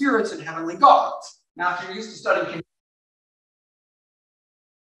local spirits and heavenly gods. Now, if you're used to studying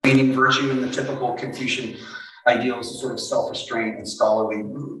meaning virtue in the typical Confucian ideals of sort of self-restraint and scholarly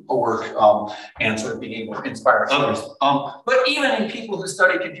work and sort of being able to inspire others. But even in people who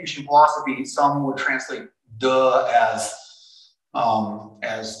study Confucian philosophy, some would translate de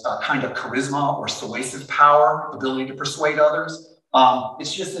as a kind of charisma or suasive power, ability to persuade others.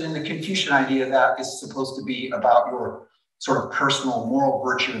 It's just that in the Confucian idea, that is supposed to be about your sort of personal moral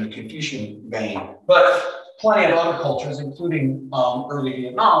virtue in the Confucian vein. But plenty of other cultures, including early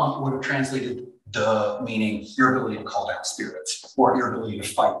Vietnam, would have translated de meaning your ability to call down spirits or your ability to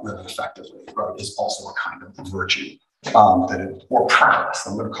fight really effectively, right, is also a kind of virtue. or prowess.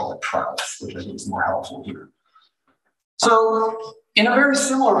 I'm going to call it prowess, which I think is more helpful here. So, in a very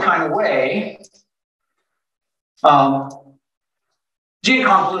similar kind of way,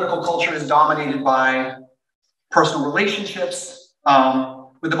 G-Econ political culture is dominated by personal relationships,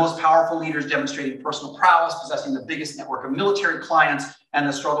 with the most powerful leaders demonstrating personal prowess, possessing the biggest network of military clients, and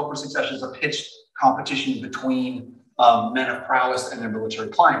the struggle for succession is a pitched competition between men of prowess and their military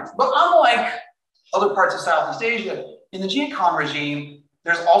clients. But unlike other parts of Southeast Asia, in the G-Econ regime,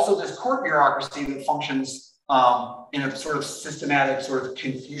 there's also this court bureaucracy that functions in a sort of systematic, sort of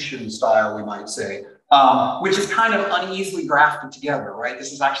Confucian style, we might say, which is kind of uneasily grafted together, right?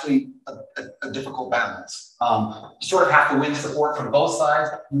 This is actually a difficult balance. You sort of have to win support from both sides.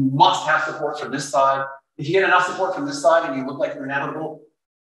 You must have support from this side. If you get enough support from this side and you look like you're inevitable,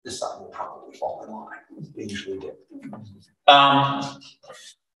 this side will probably fall in line. They usually do.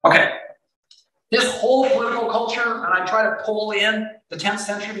 Okay. This whole political culture, and I try to pull in the 10th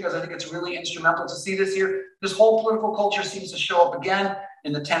century because I think it's really instrumental to see this here. This whole political culture seems to show up again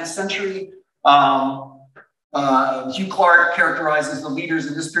in the 10th century. Hugh Clark characterizes the leaders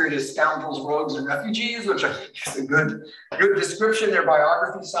in this period as scoundrels, rogues, and refugees, which I think is a good description. Their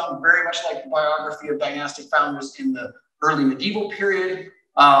biographies sound very much like the biography of dynastic founders in the early medieval period.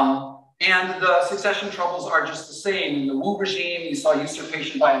 And the succession troubles are just the same. In the Wu regime, you saw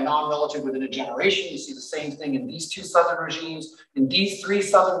usurpation by a non-relative within a generation. You see the same thing in these two southern regimes. In these three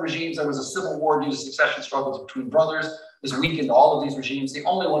southern regimes, there was a civil war due to succession struggles between brothers. This weakened all of these regimes. The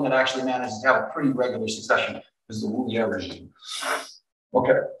only one that actually manages to have a pretty regular succession is the Wu Ye regime.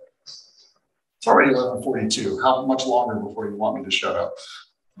 Okay. It's already 11:42. How much longer before you want me to shut up?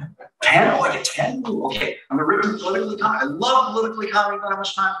 10? Oh, I get 10? Okay. I'm a written political economy. I love political economy. I don't have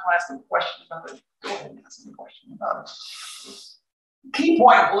much time to ask a question about it. Go ahead and ask me a question about it. Key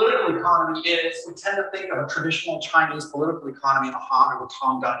point of political economy is we tend to think of a traditional Chinese political economy in the Han or the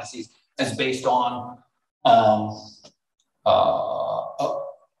Tang dynasties as based on a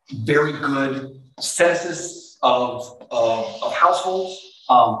very good census of households,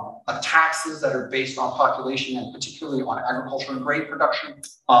 taxes that are based on population and particularly on agriculture and grain production.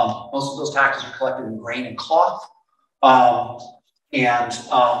 Most of those taxes are collected in grain and cloth. And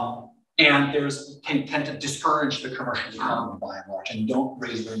tend to discourage the commercial economy by and large and don't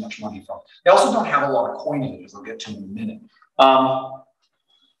raise very much money from it. They also don't have a lot of coinage, as I'll get to in a minute.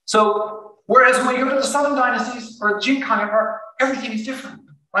 So whereas when you go to the southern dynasties or the Jin-Kang Empire, everything is different,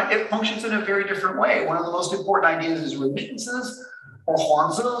 right? It functions in a very different way. One of the most important ideas is remittances, or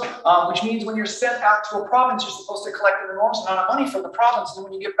huanzi, which means when you're sent out to a province, you're supposed to collect an enormous amount of money from the province. And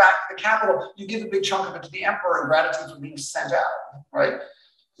when you get back to the capital, you give a big chunk of it to the emperor in gratitude for being sent out, right?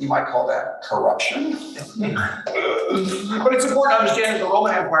 You might call that corruption. But it's important to understand that the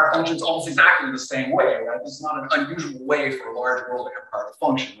Roman Empire functions almost exactly the same way, right? This is not an unusual way for a large world empire to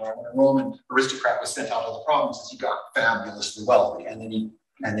function, right? When a Roman aristocrat was sent out to the provinces, he got fabulously wealthy, and then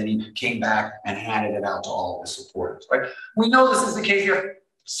he came back and handed it out to all of his supporters, right? We know this is the case here.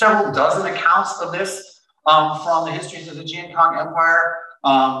 Several dozen accounts of this from the histories of the Jin-Kang Empire.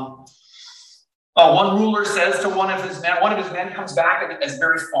 One ruler says to one of his men comes back and is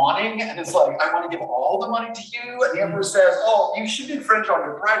very fawning and is like, I want to give all the money to you. And the emperor says, oh, you should infringe on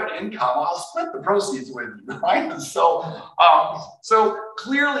your private income. I'll split the proceeds with you, right? And so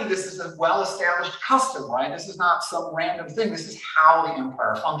clearly this is a well-established custom, right? This is not some random thing. This is how the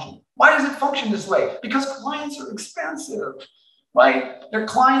empire functions. Why does it function this way? Because clients are expensive, right? Their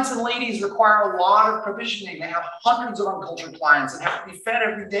clients and ladies require a lot of provisioning. They have hundreds of uncultured clients and have to be fed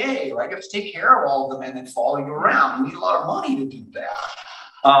every day, right? You have to take care of all of them and then follow you around. You need a lot of money to do that.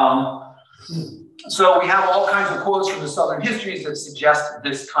 So we have all kinds of quotes from the Southern histories that suggest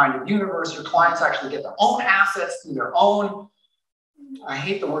this kind of universe. Your clients actually get their own assets through their own. I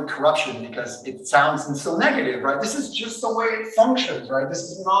hate the word corruption because it sounds so negative, right? This is just the way it functions, right? This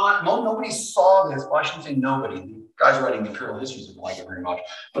is not, nobody saw this. Well, I shouldn't say nobody. The guys writing imperial histories didn't like it very much.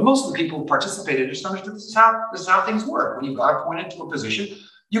 But most of the people who participated just understood this is how things work. When you got appointed to a position,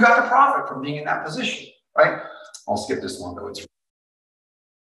 you got to profit from being in that position, right? I'll skip this one, though. It's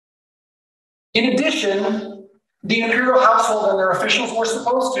in addition, the imperial household and their officials were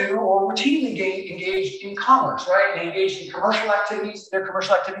supposed to or routinely engaged in commerce, right? They engaged in commercial activities. Their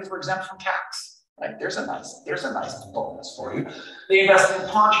commercial activities were exempt from tax. Like there's a nice bonus for you. They invested in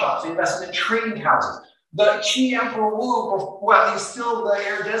pawn shops. They invested in trading houses. The Qi Emperor Wu, well, he's still the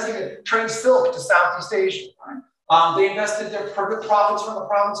heir designate, trades silk to Southeast Asia, right? They invested their profits from the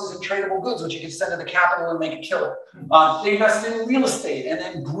provinces in tradable goods, which you could send to the capital and make a killing. They invested in real estate and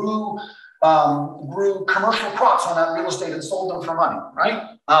then grew commercial crops on that real estate and sold them for money,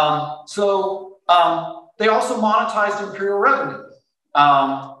 right? They also monetized imperial revenue.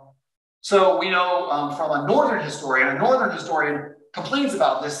 So we know from a northern historian complains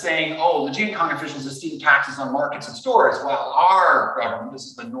about this, saying, oh, the Jian Kong officials esteem taxes on markets and stores, while our government, this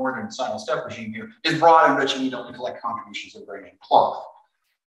is the northern Sino Steppe regime here, is broad and rich and need only collect contributions of grain and cloth.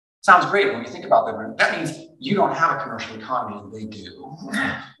 Sounds great when you think about that. That means you don't have a commercial economy and they do,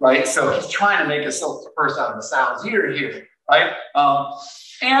 right? So he's trying to make a silk purse out of the sow's ear here, right?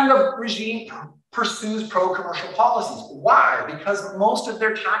 And the regime pursues pro-commercial policies. Why? Because most of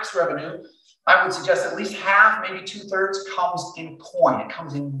their tax revenue, I would suggest at least half, maybe 2/3, comes in coin. It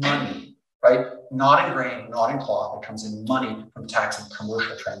comes in money, right? Not in grain, not in cloth. It comes in money from taxing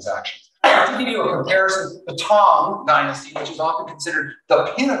commercial transactions. To give you a comparison, the Tang dynasty, which is often considered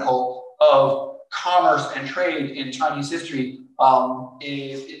the pinnacle of commerce and trade in Chinese history,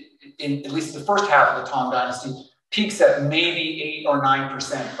 in at least the first half of the Tang dynasty, peaks at maybe 8 or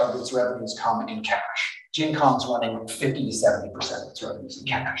 9% of its revenues come in cash. Jian Kong's running 50 to 70% of its revenues in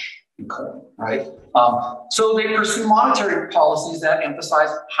cash, in coin, right? So they pursue monetary policies that emphasize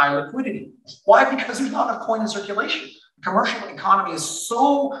high liquidity. Why? Because there's not enough coin in circulation. The commercial economy is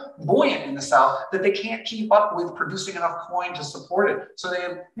so buoyant in the South that they can't keep up with producing enough coin to support it. So they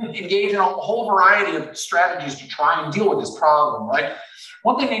engage in a whole variety of strategies to try and deal with this problem, right?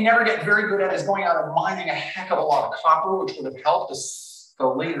 One thing they never get very good at is going out and mining a heck of a lot of copper, which would have helped the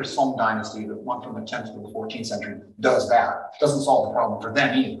later Song dynasty, the one from the 10th to the 14th century, does that. Doesn't solve the problem for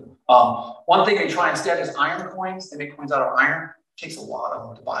them either. One thing they try instead is iron coins. They make coins out of iron. It takes a lot of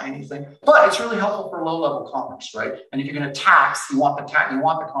them to buy anything, but it's really helpful for low-level commerce, right? And if you're going to tax, you want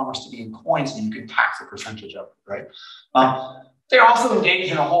the commerce to be in coins, so you can tax a percentage of it, right? They also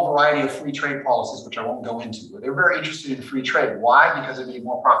engage in a whole variety of free trade policies, which I won't go into. But they're very interested in free trade. Why? Because it made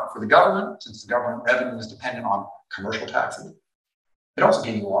more profit for the government, since the government revenue is dependent on commercial taxes. It also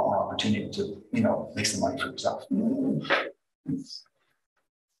gave you a lot more opportunity to, make some money for yourself.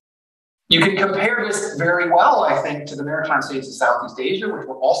 You can compare this very well, I think, to the maritime states of Southeast Asia, which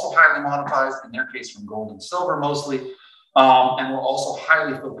were also highly monetized, in their case from gold and silver mostly, and were also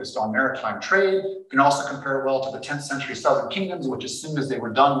highly focused on maritime trade. You can also compare it well to the 10th century southern kingdoms, which as soon as they were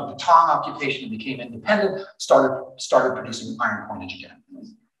done with the Tang occupation and became independent, started producing iron coinage again,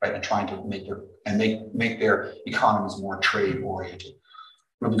 right, and trying to make their economies more trade oriented.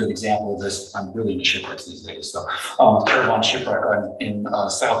 Really good example of this. I'm really into shipwrecks these days. So, Caravan shipwreck in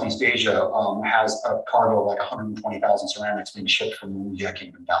Southeast Asia has a cargo of like 120,000 ceramics being shipped from the Wuye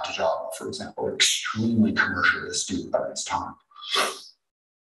Kingdom down to Java, for example. Extremely commercially astute at its time.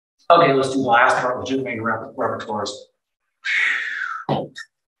 Okay, let's do the last part, legitimating repertoires.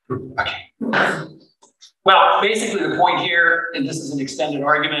 Okay. Well, basically the point here, and this is an extended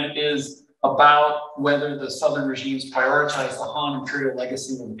argument, is about whether the southern regimes prioritize the Han imperial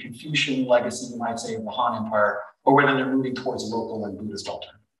legacy or the Confucian legacy, you might say, of the Han Empire, or whether they're moving towards local and Buddhist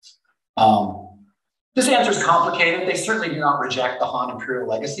alternatives. This answer is complicated. They certainly do not reject the Han imperial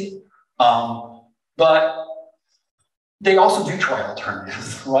legacy, but they also do try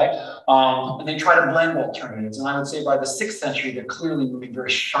alternatives, right? And they try to blend alternatives. And I would say by the 6th century, they're clearly moving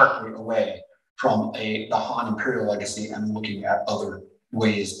very sharply away from the Han imperial legacy and looking at other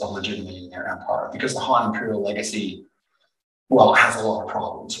ways of legitimating their empire, because the Han imperial legacy, well, has a lot of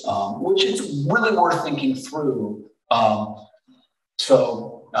problems, which is really worth thinking through.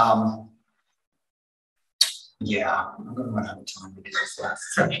 Yeah, I'm going to run out of time because it's the last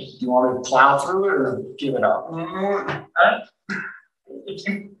section. Do you want to plow through it or give it up? If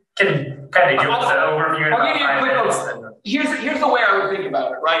you can kind of give us an overview. I'll give you a quick overview. Here's the way I would think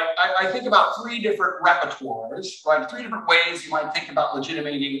about it, right? I think about 3 different repertoires, right? 3 different ways you might think about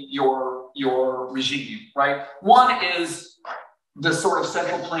legitimating your regime, right? One is the sort of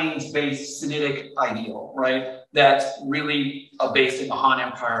Central Plains-based Sinitic ideal, right? That's really based in the Han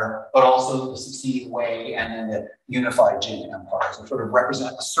Empire, but also the succeeding Wei and then the unified Jin Empire. So sort of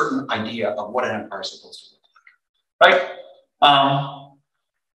represent a certain idea of what an empire is supposed to look like, right?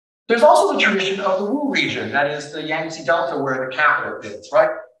 There's also the tradition of the Wu region, that is the Yangtze Delta where the capital is, right?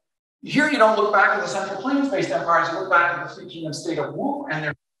 Here you don't look back at the Central Plains-based empires, you look back at the 3-kingdom state of Wu, and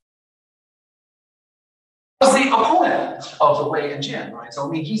there was the opponent of the Wei and Jin, right? So,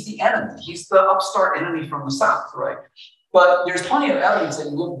 I mean, he's the enemy. He's the upstart enemy from the south, right? But there's plenty of evidence that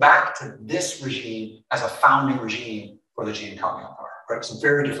you look back to this regime as a founding regime for the Jian Kong Empire, right? Some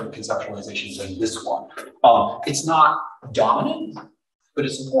very different conceptualizations than this one. It's not dominant, but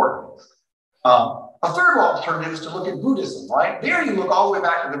it's important. A third alternative is to look at Buddhism, right? There you look all the way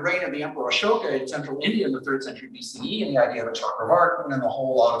back to the reign of the Emperor Ashoka in central India in the 3rd century BCE, and the idea of a Chakravartin and a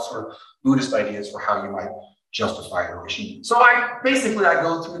whole lot of sort of Buddhist ideas for how you might justify your regime. So I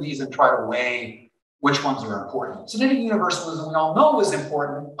go through these and try to weigh which ones are important. Sinitic universalism we all know is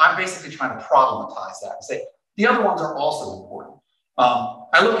important. I'm basically trying to problematize that and say the other ones are also important.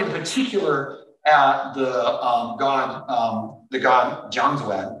 I look in particular at the god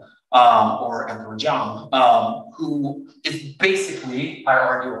Jiangzuan, or Emperor Jiang, who is basically, I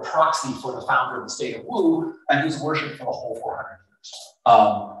argue, a proxy for the founder of the state of Wu, and who's worshipped for the whole 400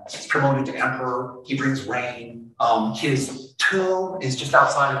 years. He's promoted to emperor. He brings rain. His tomb is just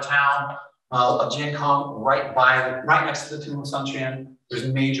outside of town of Jiankang, right next to the tomb of Sun Quan. There's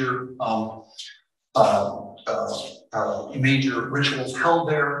major major rituals held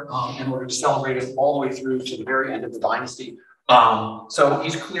there in order to celebrate it all the way through to the very end of the dynasty. So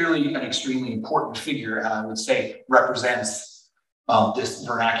he's clearly an extremely important figure, and I would say represents this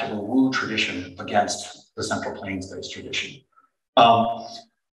vernacular Wu tradition against the Central Plains-based tradition. Of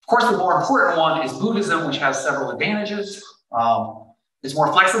course, the more important one is Buddhism, which has several advantages. It's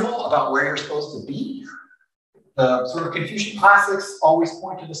more flexible about where you're supposed to be. The sort of Confucian classics always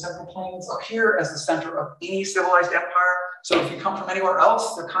point to the Central Plains up here as the center of any civilized empire. So if you come from anywhere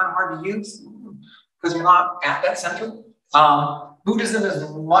else, they're kind of hard to use because you're not at that center. Buddhism is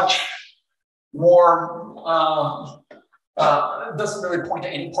much more, doesn't really point to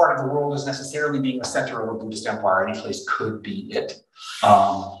any part of the world as necessarily being the center of a Buddhist empire. Any place could be it.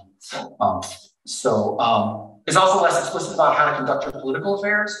 It's also less explicit about how to conduct your political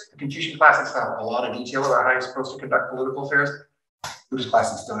affairs. The Confucian classics have a lot of detail about how you're supposed to conduct political affairs. Buddhist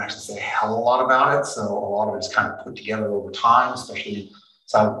classics don't actually say a hell of a lot about it, so a lot of it's kind of put together over time, especially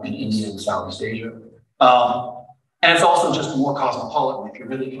in India and Southeast Asia. And it's also just more cosmopolitan. If you're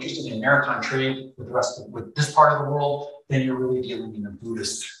really interested in maritime trade with this part of the world, then you're really dealing in a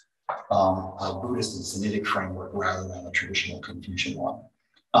Buddhist and Sinitic framework rather than a traditional Confucian one.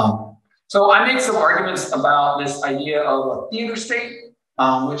 So I make some arguments about this idea of a theater state,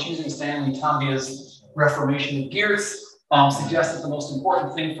 which using Stanley Tambia's Reformation of Geertz, suggests that the most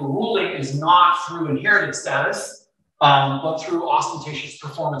important thing for ruling is not through inherited status, but through ostentatious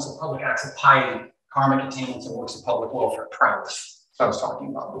performance of public acts of piety, karmic attainments, and works of public welfare prowess, that I was talking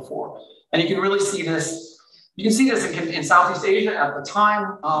about before. And you can really see this. You can see this in Southeast Asia at the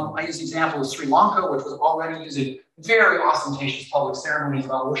time. I use the example of Sri Lanka, which was already using very ostentatious public ceremonies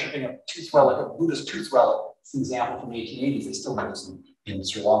about worshiping a tooth relic, a Buddhist tooth relic. It's an example from the 1880s. They still do this in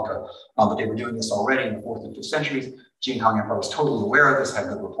Sri Lanka, but they were doing this already in the 4th and 5th centuries. Jiankang Emperor was totally aware of this, had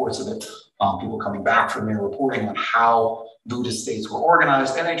good reports of it. People coming back from there reporting on how Buddhist states were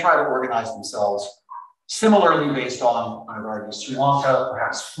organized, and they try to organize themselves similarly based on, I would argue, Sri Lanka,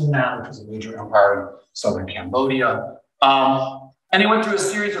 perhaps Funan, which was a major empire in southern Cambodia. And they went through a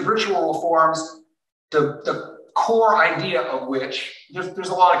series of ritual reforms, the core idea of which, there's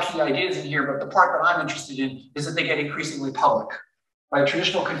a lot of key ideas in here, but the part that I'm interested in is that they get increasingly public. Right?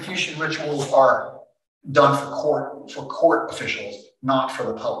 Traditional Confucian rituals are done for court officials, not for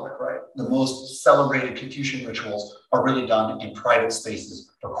the public, right? The most celebrated Confucian rituals are really done in private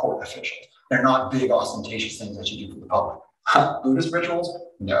spaces for court officials. They're not big ostentatious things that you do for the public. Buddhist rituals?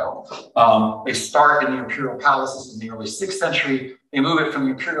 No. They start in the imperial palaces in the early 6th century. They move it from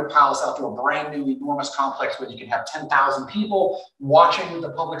the imperial palace out to a brand new enormous complex where you can have 10,000 people watching the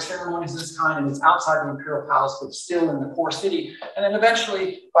public ceremonies of this kind, and it's outside the imperial palace, but still in the core city. And then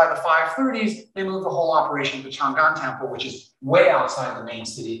eventually, by the 530s, they move the whole operation to the Chang'an Temple, which is way outside the main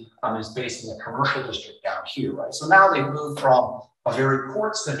city, and is based in the commercial district down here, right? So now they've moved from a very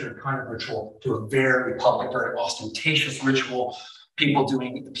court-centered kind of ritual to a very public, very ostentatious ritual. People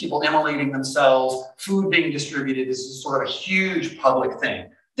immolating themselves, food being distributed. This is sort of a huge public thing.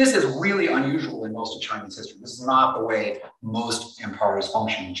 This is really unusual in most of Chinese history. This is not the way most empires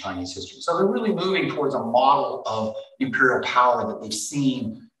function in Chinese history. So they're really moving towards a model of imperial power that they've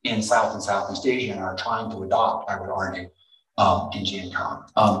seen in South and Southeast Asia and are trying to adopt, I would argue, in Jiankang.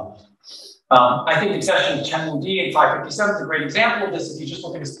 I think the accession of Chen Wudi in 557 is a great example of this. If you just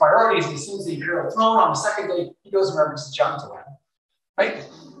look at his priorities, he assumes the imperial throne. On the second day, he goes and references Jiangzuan. Right?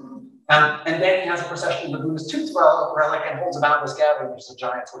 And then he has a procession of the Buddhist tooth relic and holds a boundless gathering, which is a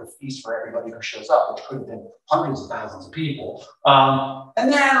giant sort of feast for everybody who shows up, which could have been hundreds of thousands of people.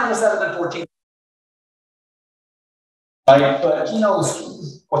 And then on the 7th and 14th, right? But he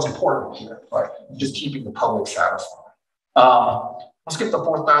knows what's important here, right? Just keeping the public satisfied. Let's get the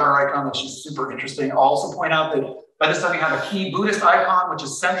 4th banner icon, which is super interesting. I'll also point out that by this time we have a key Buddhist icon, which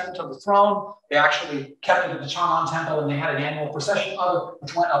is central to the throne. They actually kept it at the Chang'an Temple, and they had an annual procession of it,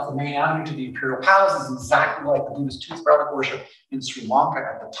 which went up the main avenue to the imperial palace. It's exactly like the Buddhist tooth relic worship in Sri Lanka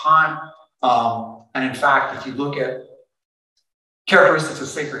at the time. And in fact, if you look at characteristics of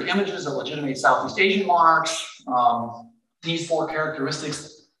sacred images that legitimate Southeast Asian monarchs, these 4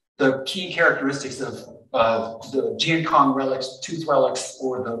 characteristics, the key characteristics of the Jiankong relics, tooth relics,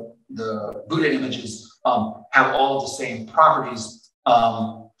 or the Buddha images have all the same properties.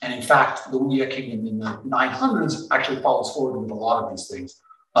 And in fact, the Wuya kingdom in the 900s actually follows forward with a lot of these things.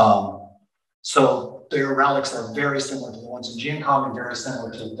 So their relics are very similar to the ones in Jiankong and very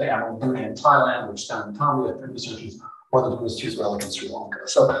similar to the Emerald Buddha in Thailand, which down in Thailand at researchers, or the Buddha's tooth relic in Sri Lanka.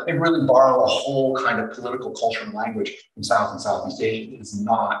 So they really borrow a whole kind of political culture and language from South and Southeast Asia. It is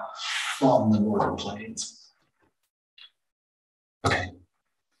not from the Northern Plains. Okay,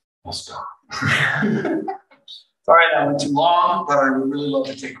 we'll stop. Sorry, that went too long, but I would really love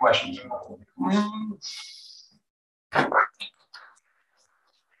to take questions.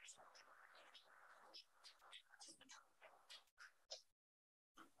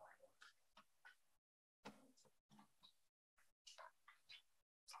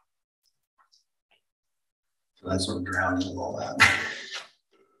 So that's sort of drowning with all that.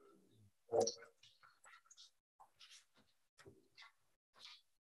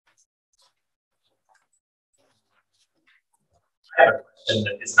 I have a question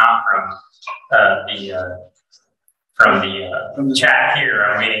that is not from the chat here.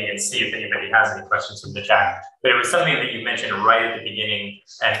 I'm waiting and see if anybody has any questions from the chat. But it was something that you mentioned right at the beginning,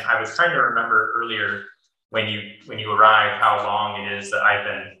 and I was trying to remember earlier when you arrived how long it is that I've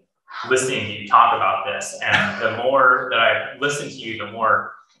been listening to you talk about this. And the more that I've listened to you, the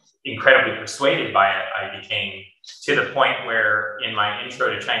more incredibly persuaded by it I became, to the point where in my intro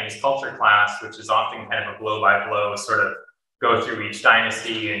to Chinese culture class, which is often kind of a blow by blow, sort of go through each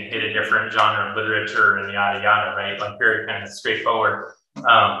dynasty and hit a different genre of literature and yada yada, right? Like very kind of straightforward.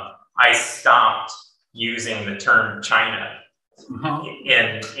 I stopped using the term China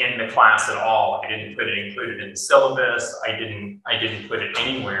in the class at all. I didn't put it included in the syllabus. I didn't put it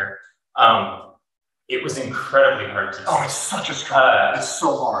anywhere. It was incredibly hard to do. Oh, it's such a struggle. It's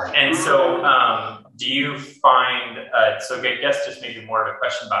so hard. And so, do you find? So I guess just maybe more of a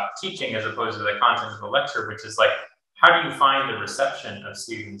question about teaching as opposed to the content of the lecture, which is like, how do you find the reception of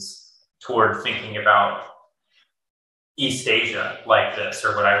students toward thinking about East Asia like this,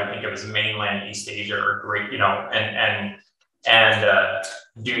 or what I would think of as mainland East Asia, or great, you know, and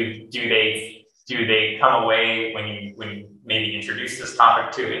do they come away when you maybe introduce this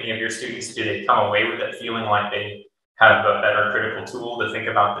topic to any of your students? Do they come away with it feeling like they have a better critical tool to think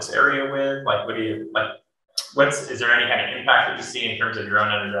about this area with? Like, what do you like? Is there any kind of impact that you see in terms of your own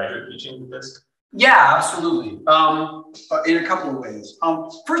undergraduate teaching with this? Yeah, absolutely. In a couple of ways.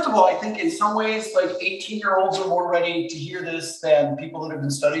 First of all, I think in some ways, like 18-year-olds are more ready to hear this than people that have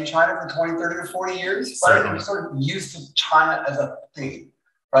been studying China for 20, 30, or 40 years. Right? They're sort of used to China as a thing,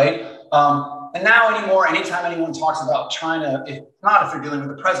 right? And now anymore, anytime anyone talks about China, if they're dealing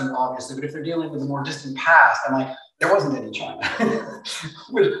with the present, obviously, but if they're dealing with the more distant past, I'm like, there wasn't any China.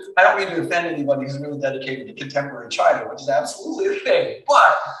 Which I don't mean to offend anybody who's really dedicated to contemporary China, which is absolutely a thing.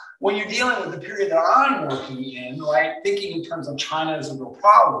 But when you're dealing with the period that I'm working in, right, thinking in terms of China as a real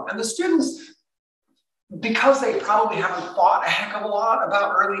problem, and the students, because they probably haven't thought a heck of a lot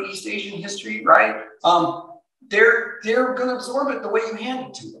about early East Asian history, right, they're going to absorb it the way you hand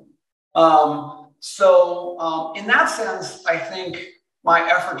it to them. So in that sense, I think my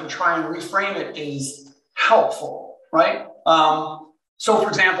effort to try and reframe it is helpful, right? So for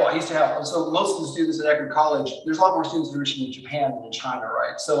example, I used to have, so most of the students at Eckerd College, there's a lot more students originally in Japan than in China,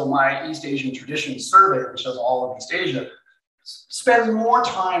 right? So my East Asian Traditions Survey, which does all of East Asia, spends more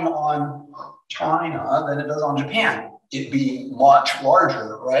time on China than it does on Japan, it being much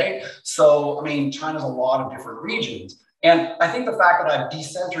larger, right? So, I mean, China's a lot of different regions. And I think the fact that I've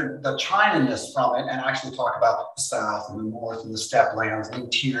decentered the China-ness from it and actually talk about the South and the North and the steppe lands, the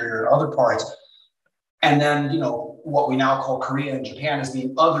interior and other parts, and then, you know, what we now call Korea and Japan as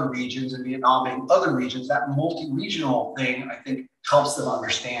being other regions and Vietnam being other regions, that multi-regional thing, I think, helps them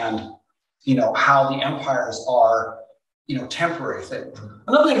understand, you know, how the empires are, you know, temporary things.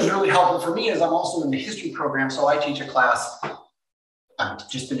 Another thing that's really helpful for me is I'm also in the history program. So I teach a class, I'm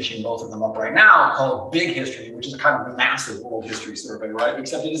just finishing both of them up right now, called Big History, which is a kind of a massive world history survey, right?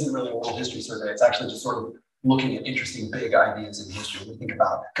 Except it isn't really a world history survey. It's actually just sort of looking at interesting big ideas in history. We think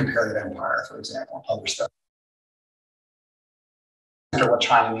about comparative empire, for example, other stuff. What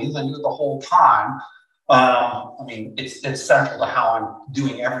China means, I do it the whole time. I mean, it's central to how I'm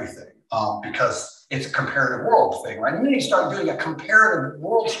doing everything because it's a comparative world thing, right? And then you start doing a comparative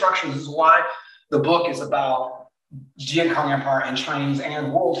world structure. This is why the book is about Jiankong Empire and Chinese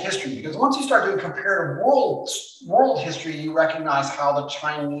and world history, because once you start doing comparative world history, you recognize how the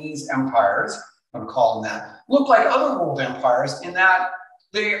Chinese empires, I'm calling that, look like other world empires in that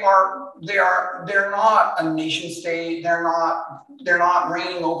they're not a nation state. They're not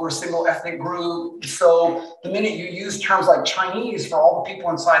reigning over a single ethnic group. So the minute you use terms like Chinese for all the people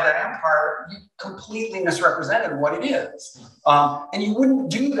inside that empire, you completely misrepresented what it is. And you wouldn't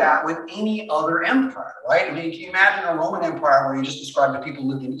do that with any other empire, right? I mean, can you imagine a Roman Empire where you just described the people who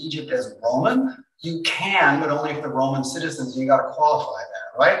lived in Egypt as Roman? You can, but only if they're Roman citizens, and you got to qualify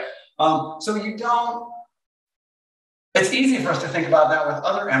that, right? So you don't. It's easy for us to think about that with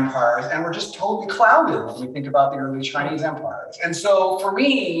other empires, and we're just totally clouded when we think about the early Chinese empires. And so for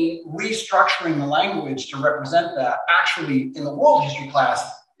me, restructuring the language to represent that actually in the world history class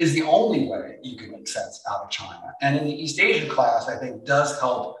is the only way you can make sense out of China. And in the East Asia class, I think does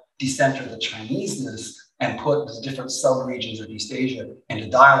help decenter the Chineseness and put the different sub-regions of East Asia into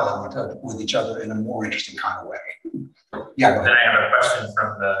dialogue with each other in a more interesting kind of way. Yeah, go ahead. Then I have a question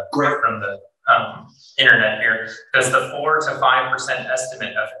from the internet here. Does the 4 to 5%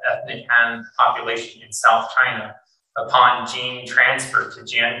 estimate of ethnic Han population in South China upon gene transfer to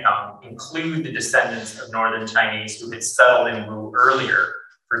Jiankang include the descendants of Northern Chinese who had settled in Wu earlier,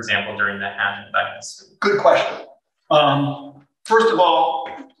 for example, during the Han Dynasty? Good question. First of all,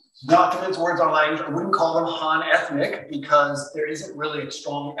 not to mince words on language, I wouldn't call them Han ethnic because there isn't really a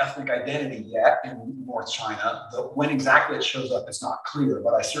strong ethnic identity yet in North China. When exactly it shows up is not clear,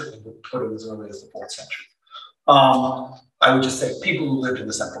 but I certainly would put it as early as the 4th century. I would just say people who lived in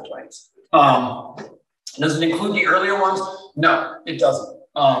the Central Plains. Does it include the earlier ones? No, it doesn't.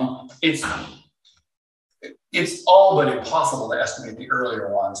 It's all but impossible to estimate the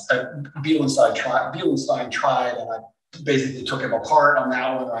earlier ones. Bielenstein tried, and I basically took him apart on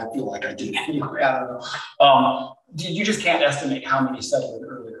that one, and I feel like I did anyway. I don't know. You just can't estimate how many settled in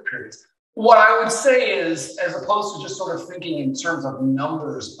earlier periods. What I would say is, as opposed to just sort of thinking in terms of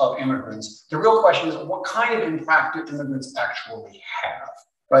numbers of immigrants, the real question is what kind of impact do immigrants actually have,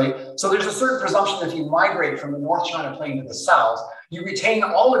 right? So there's a certain presumption that if you migrate from the North China Plain to the South, you retain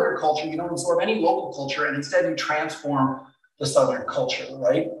all of your culture, you don't absorb any local culture, and instead you transform the Southern culture,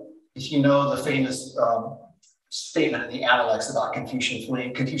 right? If you know the famous statement in the Analects about Confucius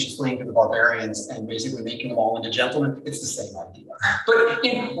fleeing to the barbarians and basically making them all into gentlemen, it's the same idea. But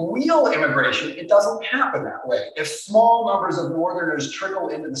in real immigration, it doesn't happen that way. If small numbers of Northerners trickle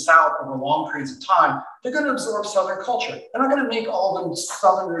into the South over long periods of time, they're going to absorb Southern culture. They're not going to make all the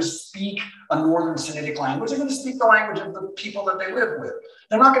Southerners speak a Northern Semitic language. They're going to speak the language of the people that they live with.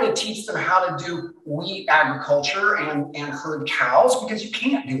 They're not going to teach them how to do wheat agriculture and herd cows because you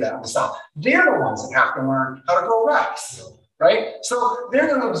can't do that in the South. They're the ones that have to learn how to grow rice, right? So they're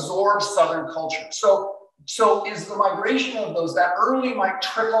going to absorb Southern culture. So is the migration of that early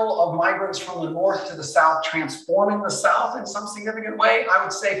trickle of migrants from the North to the South transforming the South in some significant way? I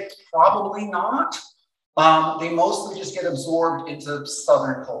would say probably not. They mostly just get absorbed into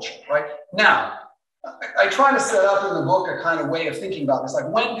Southern culture, right? Now, I try to set up in the book a kind of way of thinking about this, like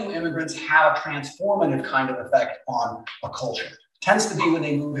when do immigrants have a transformative kind of effect on a culture? It tends to be when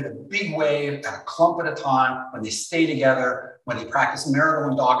they move in a big wave at a clump at a time, when they stay together, when they practice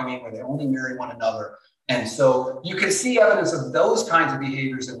marital endogamy, where they only marry one another. And so you can see evidence of those kinds of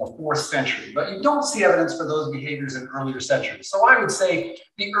behaviors in the 4th century, but you don't see evidence for those behaviors in earlier centuries. So I would say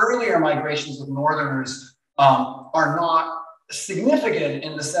the earlier migrations of Northerners are not significant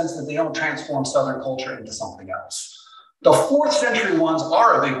in the sense that they don't transform Southern culture into something else. The 4th century ones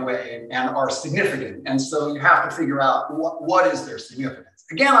are a big wave and are significant. And so you have to figure out what is their significance.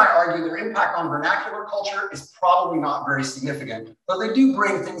 Again, I argue their impact on vernacular culture is probably not very significant, but they do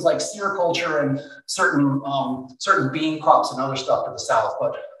bring things like seer culture and certain bean crops and other stuff to the South.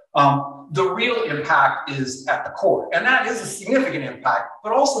 But the real impact is at the core. And that is a significant impact,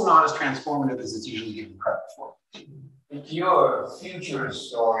 but also not as transformative as it's usually given credit for. If you're a future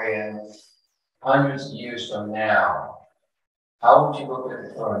historian, hundreds of years from now, how would you look at the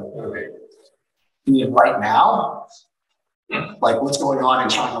current period? You mean right now? Like what's going on in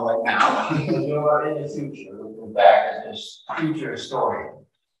China right now? You're in the future, looking back as this future historian.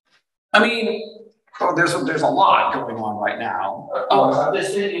 I mean, there's a lot going on right now. I'm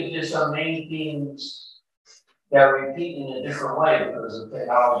just thinking there's some main themes that repeat in a different way because of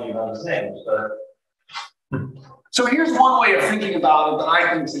technology and other things, but. So here's one way of thinking about it that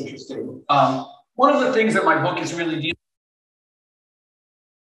I think is interesting. One of the things that my book is really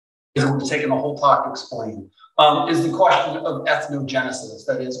dealing with, is taking the whole talk to explain, is the question of ethnogenesis.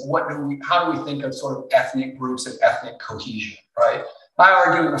 That is, how do we think of sort of ethnic groups and ethnic cohesion, right? I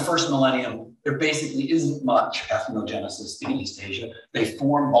argue in the first millennium, there basically isn't much ethnogenesis in East Asia. They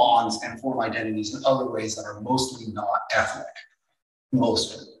form bonds and form identities in other ways that are mostly not ethnic,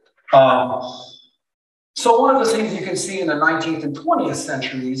 mostly. So one of the things you can see in the 19th and 20th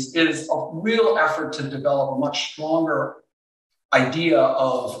centuries is a real effort to develop a much stronger idea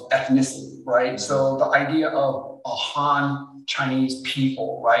of ethnicity, right? So the idea of a Han Chinese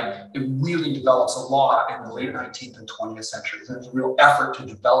people, right? It really develops a lot in the late 19th and 20th centuries. There's a real effort to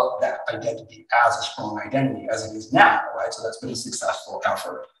develop that identity as a strong identity as it is now, right? So that's been a successful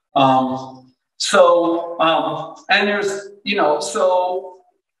effort. And there's,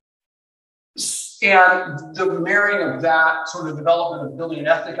 and the marrying of that sort of development of building an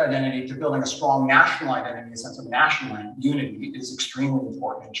ethnic identity to building a strong national identity, a sense of national unity, is extremely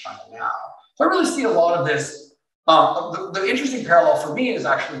important in China now. So I really see a lot of this. The interesting parallel for me is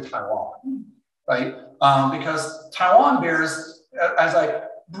actually Taiwan, right? Because Taiwan bears, as I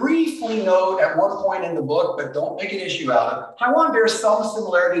briefly note at one point in the book, but don't make an issue out of it, Taiwan bears some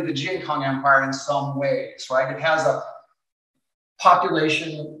similarity to the Jiankang Empire in some ways, right? It has a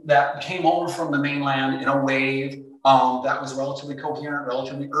population that came over from the mainland in a wave that was relatively coherent,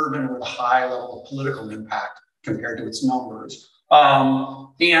 relatively urban, with a high level of political impact compared to its numbers.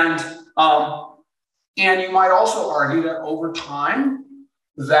 And you might also argue that over time,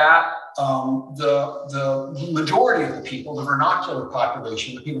 that the majority of the people, the vernacular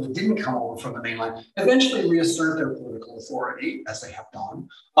population, the people that didn't come over from the mainland, eventually reassert their political authority, as they have done,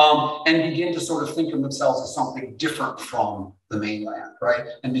 and begin to sort of think of themselves as something different from the mainland, right?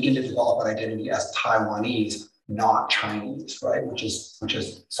 And begin to develop an identity as Taiwanese, not Chinese, right? Which is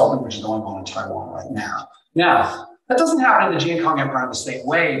something which is going on in Taiwan right now. Now, that doesn't happen in the Jiankang Empire in the same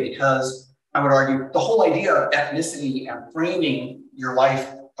way, because I would argue the whole idea of ethnicity and framing your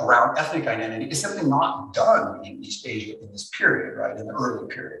life around ethnic identity is simply not done in East Asia in this period, right, in the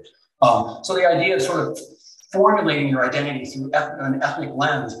early period. So the idea of sort of formulating your identity through an ethnic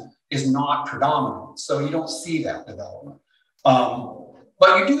lens is not predominant. So you don't see that development.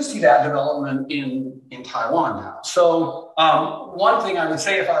 But you do see that development in Taiwan now. So one thing I would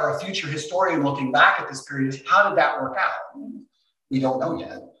say if I were a future historian looking back at this period is, how did that work out? We don't know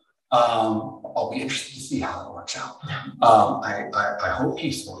yet. I'll be interested to see how it works out. I hope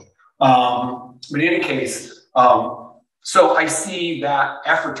peacefully. But in any case, so I see that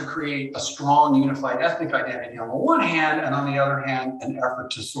effort to create a strong unified ethnic identity on the one hand, and on the other hand, an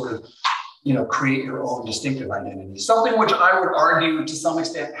effort to sort of, create your own distinctive identity. Something which I would argue to some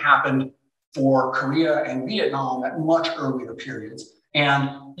extent happened for Korea and Vietnam at much earlier periods.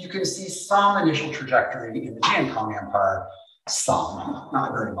 And you can see some initial trajectory in the Jiankang Empire. Some,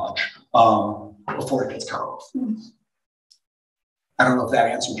 not very much, before it gets cut off. I don't know if that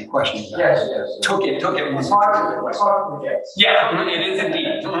answered your question. Yes. Took it. It's hard to forget. Yeah, it is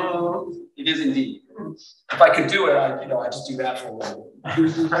indeed. It is indeed. If I could do it, I'd just do that for a little. Yeah.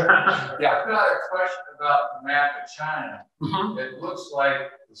 I've got a question about the map of China. It looks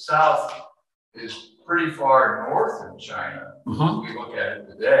like the south is pretty far north of China. If we look at it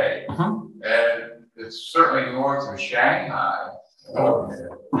today, and it's certainly north of Shanghai from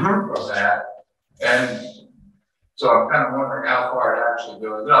that. And so I'm kind of wondering how far it actually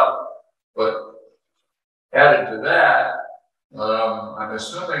goes up. But added to that, I'm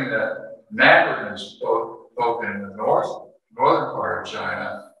assuming that Mandarin is spoken in the northern part of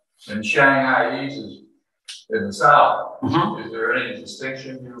China, and Shanghainese is in the south. Is there any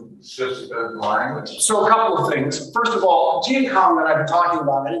distinction just because of the language? So a couple of things. First of all, Jiankang that I've been talking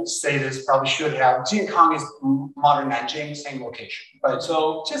about, I didn't say this, probably should have. Jiankang is modern Nanjing, same location, right?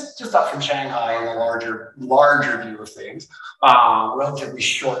 So just up from Shanghai in a larger view of things, relatively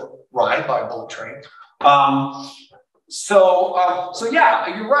short ride by bullet train. So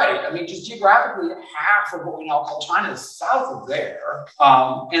yeah, you're right. I mean, just geographically, half of what we now call China is south of there.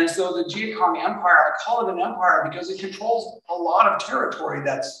 And so the Jiankang Empire, I call it an empire because it controls a lot of territory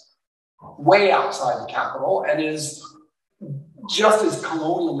that's way outside the capital and is just as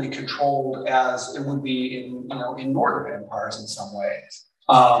colonially controlled as it would be in northern empires in some ways.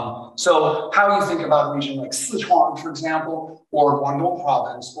 So how you think about a region like Sichuan, for example, or Guangdong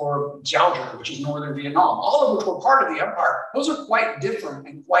province, or Jiaozhou, which is northern Vietnam, all of which were part of the empire, those are quite different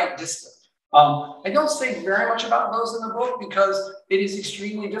and quite distant. I don't say very much about those in the book because it is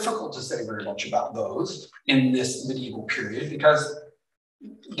extremely difficult to say very much about those in this medieval period because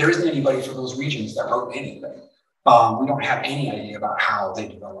there isn't anybody for those regions that wrote anything. We don't have any idea about how they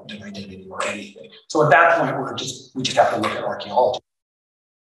developed an identity or anything. So at that point, we just have to look at archaeology.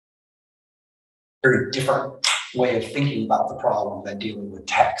 Very different way of thinking about the problem than dealing with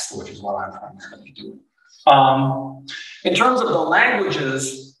text, which is what I'm primarily doing. In terms of the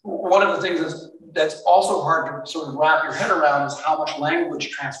languages, one of the things that's also hard to sort of wrap your head around is how much language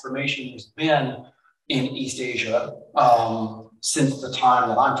transformation there's been in East Asia since the time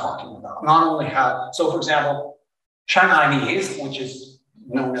that I'm talking about. Not only have, so for example, Shanghainese, which is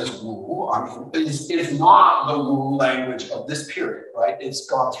known as Wu, I mean, is not the Wu language of this period, right? It's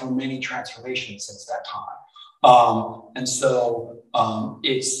gone through many transformations since that time. And so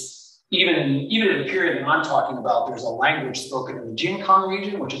it's even in the period that I'm talking about, there's a language spoken in the Jinkan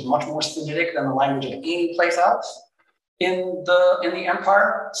region, which is much more Semitic than the language of any place else in the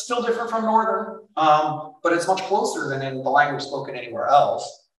empire. Still different from Northern, but it's much closer than in the language spoken anywhere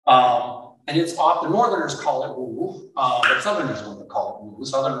else. And it's the Northerners call it Wu, but Southerners wouldn't call it Wu.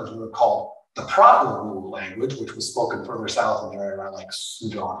 Southerners would call the proper Wu language, which was spoken further south in the area around like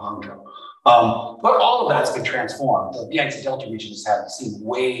Suzhou and Hangzhou. But all of that's been transformed. The Yangtze Delta region has seen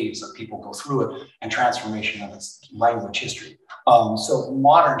waves of people go through it and transformation of its language history. So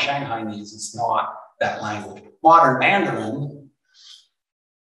modern Shanghainese is not that language. Modern Mandarin,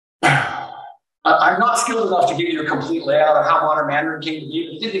 I'm not skilled enough to give you a complete layout of how modern Mandarin came to be,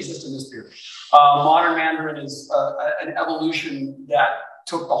 but it did exist in this period. Modern Mandarin is an evolution that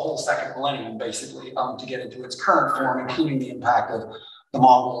took the whole second millennium, basically, to get into its current form, including the impact of the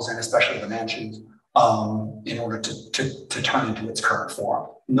Mongols and especially the Manchus, in order to turn into its current form.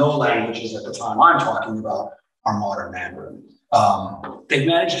 No languages at the time I'm talking about are modern Mandarin. They've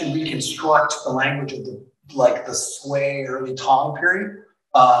managed to reconstruct the language of the Sui early Tang period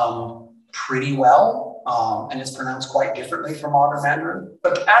pretty well, and it's pronounced quite differently from modern Mandarin.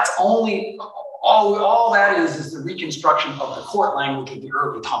 But that's only all that is the reconstruction of the court language of the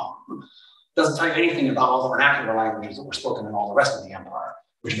early Tang. Doesn't tell you anything about all the vernacular languages that were spoken in all the rest of the empire,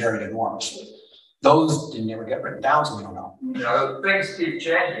 which varied enormously. Those didn't ever get written down, so we don't know. You know, things keep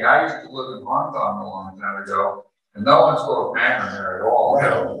changing. I used to live in Hong Kong a long time ago, and no one spoke Mandarin there at all.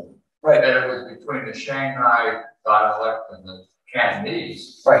 Right. And it was between the Shanghai dialect and the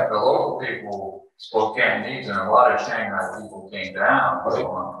Cantonese. Right. The local people spoke Cantonese, and a lot of Shanghai people came down to Hong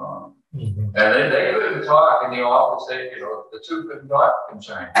Kong. Mm-hmm. And they couldn't talk in the office. The two couldn't talk in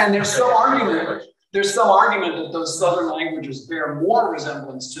China. And there's some argument that those southern languages bear more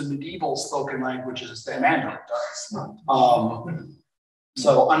resemblance to medieval spoken languages than Mandarin does.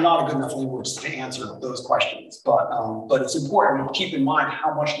 So I'm not a good enough linguist to answer those questions, but it's important to keep in mind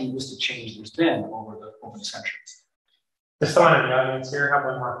how much linguistic change there's been over the centuries. Does someone in the audience here have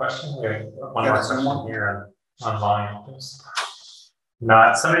one more question? We have one more question here online.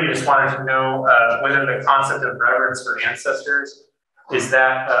 Not somebody just wanted to know whether the concept of reverence for ancestors, is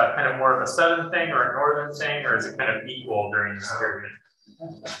that kind of more of a southern thing or a northern thing, or is it kind of equal during this period?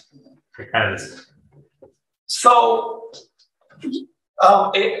 So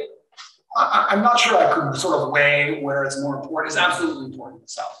I'm not sure I could sort of weigh where it's more important. It's absolutely important in the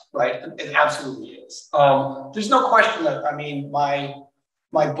South, right? It absolutely is. There's no question that, I mean, my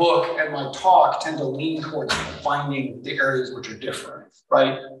book and my talk tend to lean towards finding the areas which are different,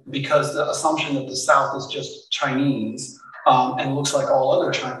 right? Because the assumption that the South is just Chinese and looks like all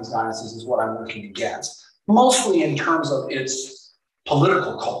other Chinese dynasties is what I'm working against, mostly in terms of its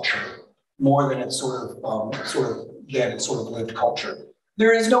political culture more than its sort of lived culture.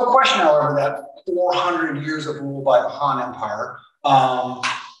 There is no question, however, that 400 years of rule by the Han Empire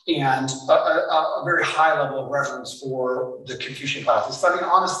and a very high level of reverence for the Confucian classes. I mean,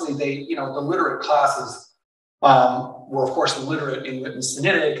 honestly, the literate classes were, of course, literate in written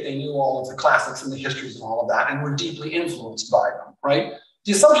Sinitic. They knew all of the classics and the histories and all of that, and were deeply influenced by them, right?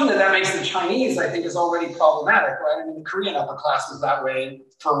 The assumption that makes them Chinese, I think, is already problematic, right? I mean, the Korean upper class was that way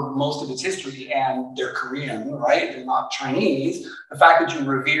for most of its history, and they're Korean, right? They're not Chinese. The fact that you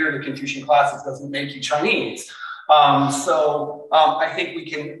revere the Confucian classics doesn't make you Chinese. I think we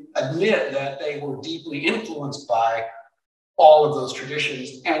can admit that they were deeply influenced by all of those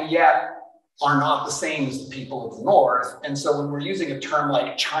traditions, and yet are not the same as the people of the North. And so when we're using a term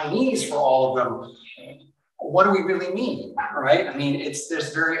like Chinese for all of them, what do we really mean, right? I mean, it's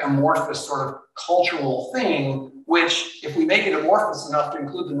this very amorphous sort of cultural thing, which if we make it amorphous enough to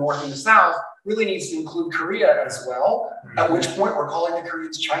include the North and the South, really needs to include Korea as well, at which point we're calling the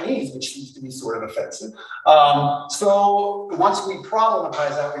Koreans Chinese, which seems to be sort of offensive. So once we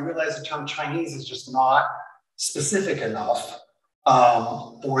problematize that, we realize the term Chinese is just not specific enough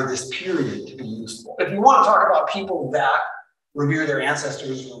for this period to be useful. If you want to talk about people that revere their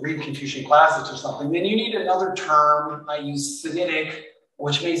ancestors or read Confucian classics or something, then you need another term. I use Sinitic,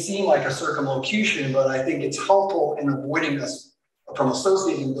 which may seem like a circumlocution, but I think it's helpful in avoiding us from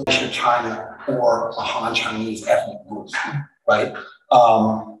associating with China or a Han Chinese ethnic group, right?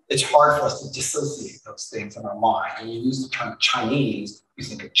 It's hard for us to dissociate those things in our mind. When you use the term Chinese, you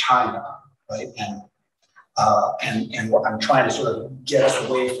think of China, right? And what I'm trying to sort of get us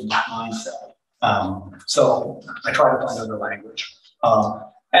away from that mindset. So I try to find other language.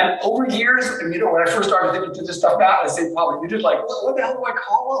 And over years, and when I first started thinking through this stuff out, I say, Paul, you did like, what the hell do I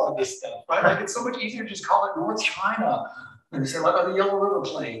call all of this stuff, right? Like, it's so much easier to just call it North China, and say like, oh, the Yellow River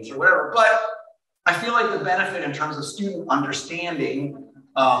Plains or whatever. But I feel like the benefit in terms of student understanding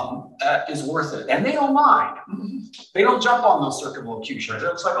is worth it, and they don't mind. They don't jump on those circumlocutions.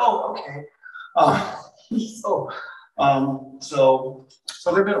 It's like, oh, okay. So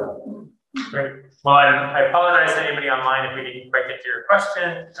they're beautiful. Great. Well, I apologize to anybody online if we didn't quite get to your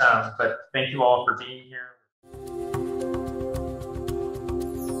question, but thank you all for being here.